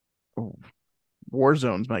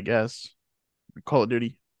 Warzone's my guess. Call of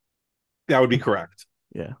Duty. That would be correct.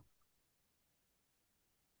 Yeah.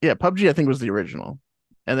 Yeah, PUBG I think was the original.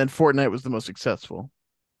 And then Fortnite was the most successful.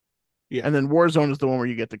 Yeah. And then Warzone is the one where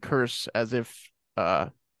you get the curse as if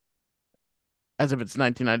it's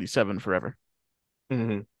 1997 forever.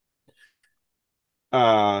 Mm-hmm.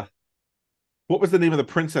 Uh, what was the name of the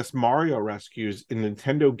Princess Mario rescues in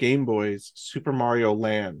Nintendo Game Boy's Super Mario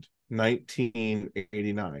Land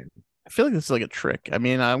 1989? I feel like this is like a trick. I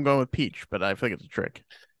mean, I'm going with Peach, but I feel like it's a trick.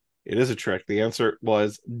 It is a trick. The answer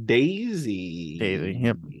was Daisy. Daisy.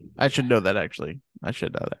 Yep. I should know that actually. I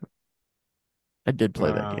should know that. I did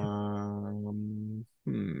play that game.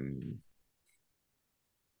 Hmm.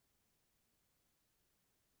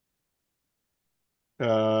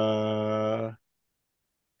 Uh,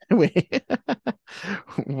 Wait.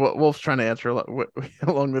 Wolf's trying to answer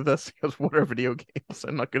along with us. He goes, "What are video games?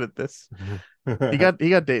 I'm not good at this." He got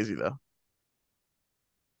Daisy though.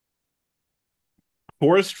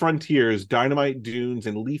 Forest Frontiers, Dynamite Dunes,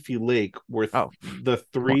 and Leafy Lake were Oh, the come on.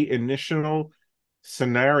 three initial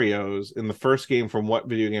scenarios in the first game from what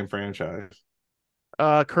video game franchise?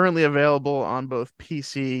 Currently available on both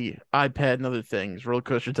PC, iPad, and other things. Roller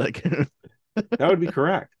Coaster Tycoon. That would be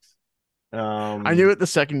correct. I knew it the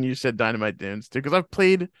second you said Dynamite Dunes too, because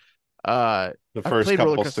uh The I've first played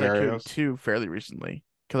Roller couple Coaster Tycoon scenarios. 2 fairly recently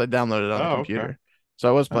because I downloaded it on the Oh, okay. computer. So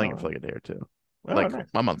I was playing it for Oh, like a day or two, oh, like nice.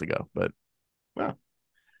 a month ago. But Wow.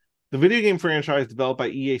 The video game franchise developed by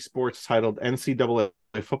EA Sports titled NCAA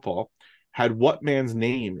Football had what man's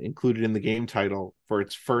name included in the game title for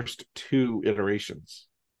its first two iterations?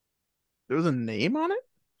 there was a name on it.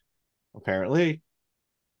 Apparently.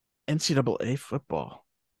 NCAA football.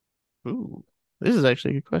 Ooh, this is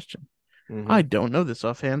actually a good question. I Mm-hmm. don't know this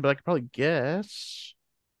offhand, but I could probably guess.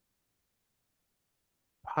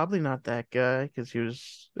 Probably not that guy because he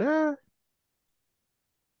was.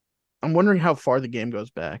 I'm wondering how far the game goes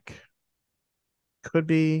back. Could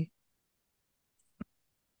be.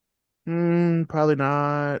 Probably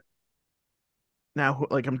not. Now,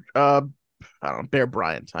 like I don't know, Bear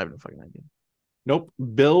Bryant. I have no fucking idea. Nope.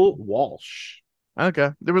 Bill Walsh. Okay,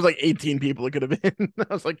 there was like 18 people it could have been.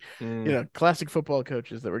 I was like, Mm. classic football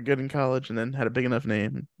coaches that were good in college and then had a big enough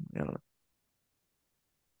name. I don't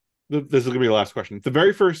know. This is gonna be the last question. The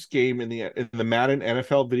very first game in the Madden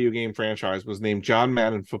NFL video game franchise was named John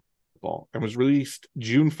Madden Football and was released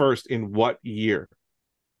June 1st in what year?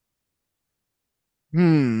 I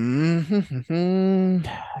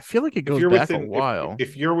feel like it goes back a while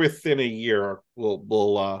If you're within a year,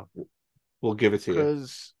 we'll give it to you.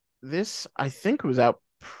 because this I think was out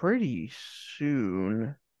pretty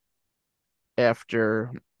soon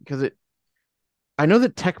after because it. I know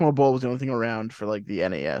that Tecmo Bowl was the only thing around for like the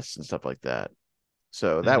NAS and stuff like that,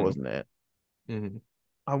 so that Mm-hmm. wasn't it. Mm-hmm.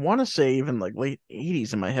 I want to say even like late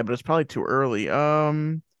 80s in my head, but it's probably too early.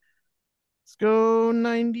 Let's go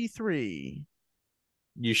 93.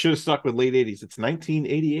 You should have stuck with late 80s. It's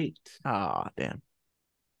 1988. Ah, damn.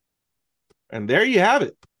 And there you have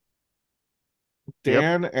it. Yep.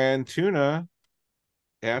 Dan and Tuna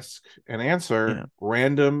ask and answer Yeah.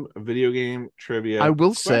 random video game I trivia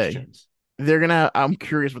will say questions. I'm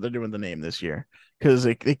curious what they're doing with the name this year because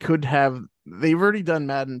they could have. They've already done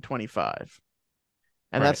Madden 25,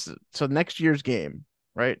 and Right. that's so next year's game,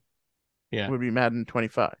 right? Yeah. Would be Madden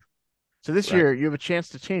 25. So this Right. year you have a chance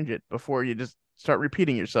to change it before you just start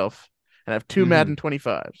repeating yourself and have two Mm-hmm. Madden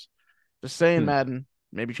 25s. Just saying Hmm. Madden,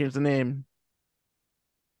 maybe change the name.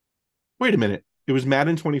 Wait a minute. It was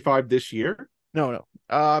Madden 25 this year, No,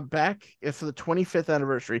 no. Back for the 25th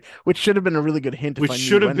anniversary, which should have been a really good hint if which I knew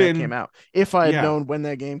should have when that came been, out. If I had yeah, known when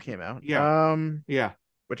that game came out. yeah, yeah.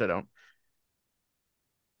 Which I don't.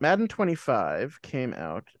 Madden 25 came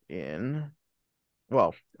out in,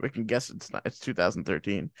 well, we can guess it's not, it's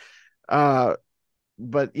 2013. Uh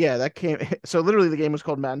but yeah, that came so literally the game was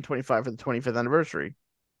called Madden 25 for the 25th anniversary.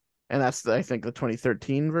 And that's I think the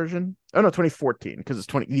 2013 version. Oh no, 2014 because it's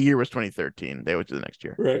 20 the year was 2013. They went to the next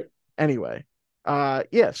year. Right. Anyway,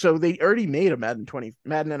 yeah, so they already made a Madden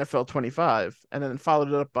NFL 25 and then followed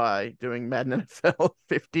it up by doing Madden NFL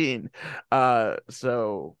 15.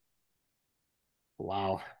 So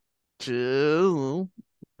Wow. chill.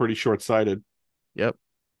 Pretty short sighted. Yep,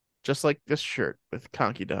 just like this shirt with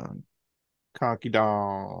Conky Don. Conky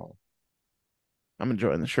Dong. I'm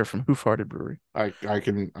enjoying the shirt from Hoof Hearted Brewery. I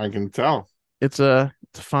can tell. It's a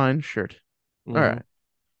fine shirt. All Mm-hmm. right.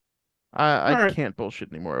 I All right. can't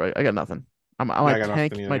bullshit anymore. I got nothing. Yeah, I got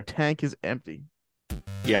nothing My either. tank is empty.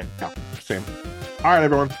 Yeah, no, same. All right,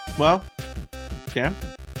 everyone. Well, Cam.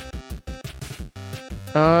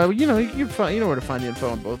 You know where to find the info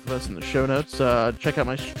on both of us in the show notes. Check out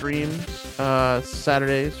my streams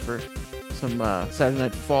Saturdays for some Saturday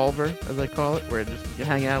Night Folver, as I call it, where just you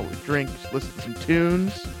hang out with drinks, listen to some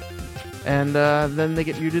tunes, and then they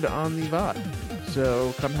get muted on the VOD.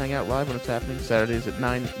 So come hang out live when it's happening. Saturdays at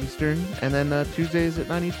 9 Eastern, and then Tuesdays at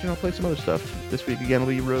 9 Eastern, I'll play some other stuff. This week again will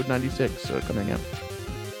be Road 96, so come hang out.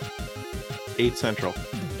 8 Central.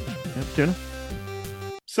 Yep, tuna.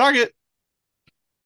 Suck it.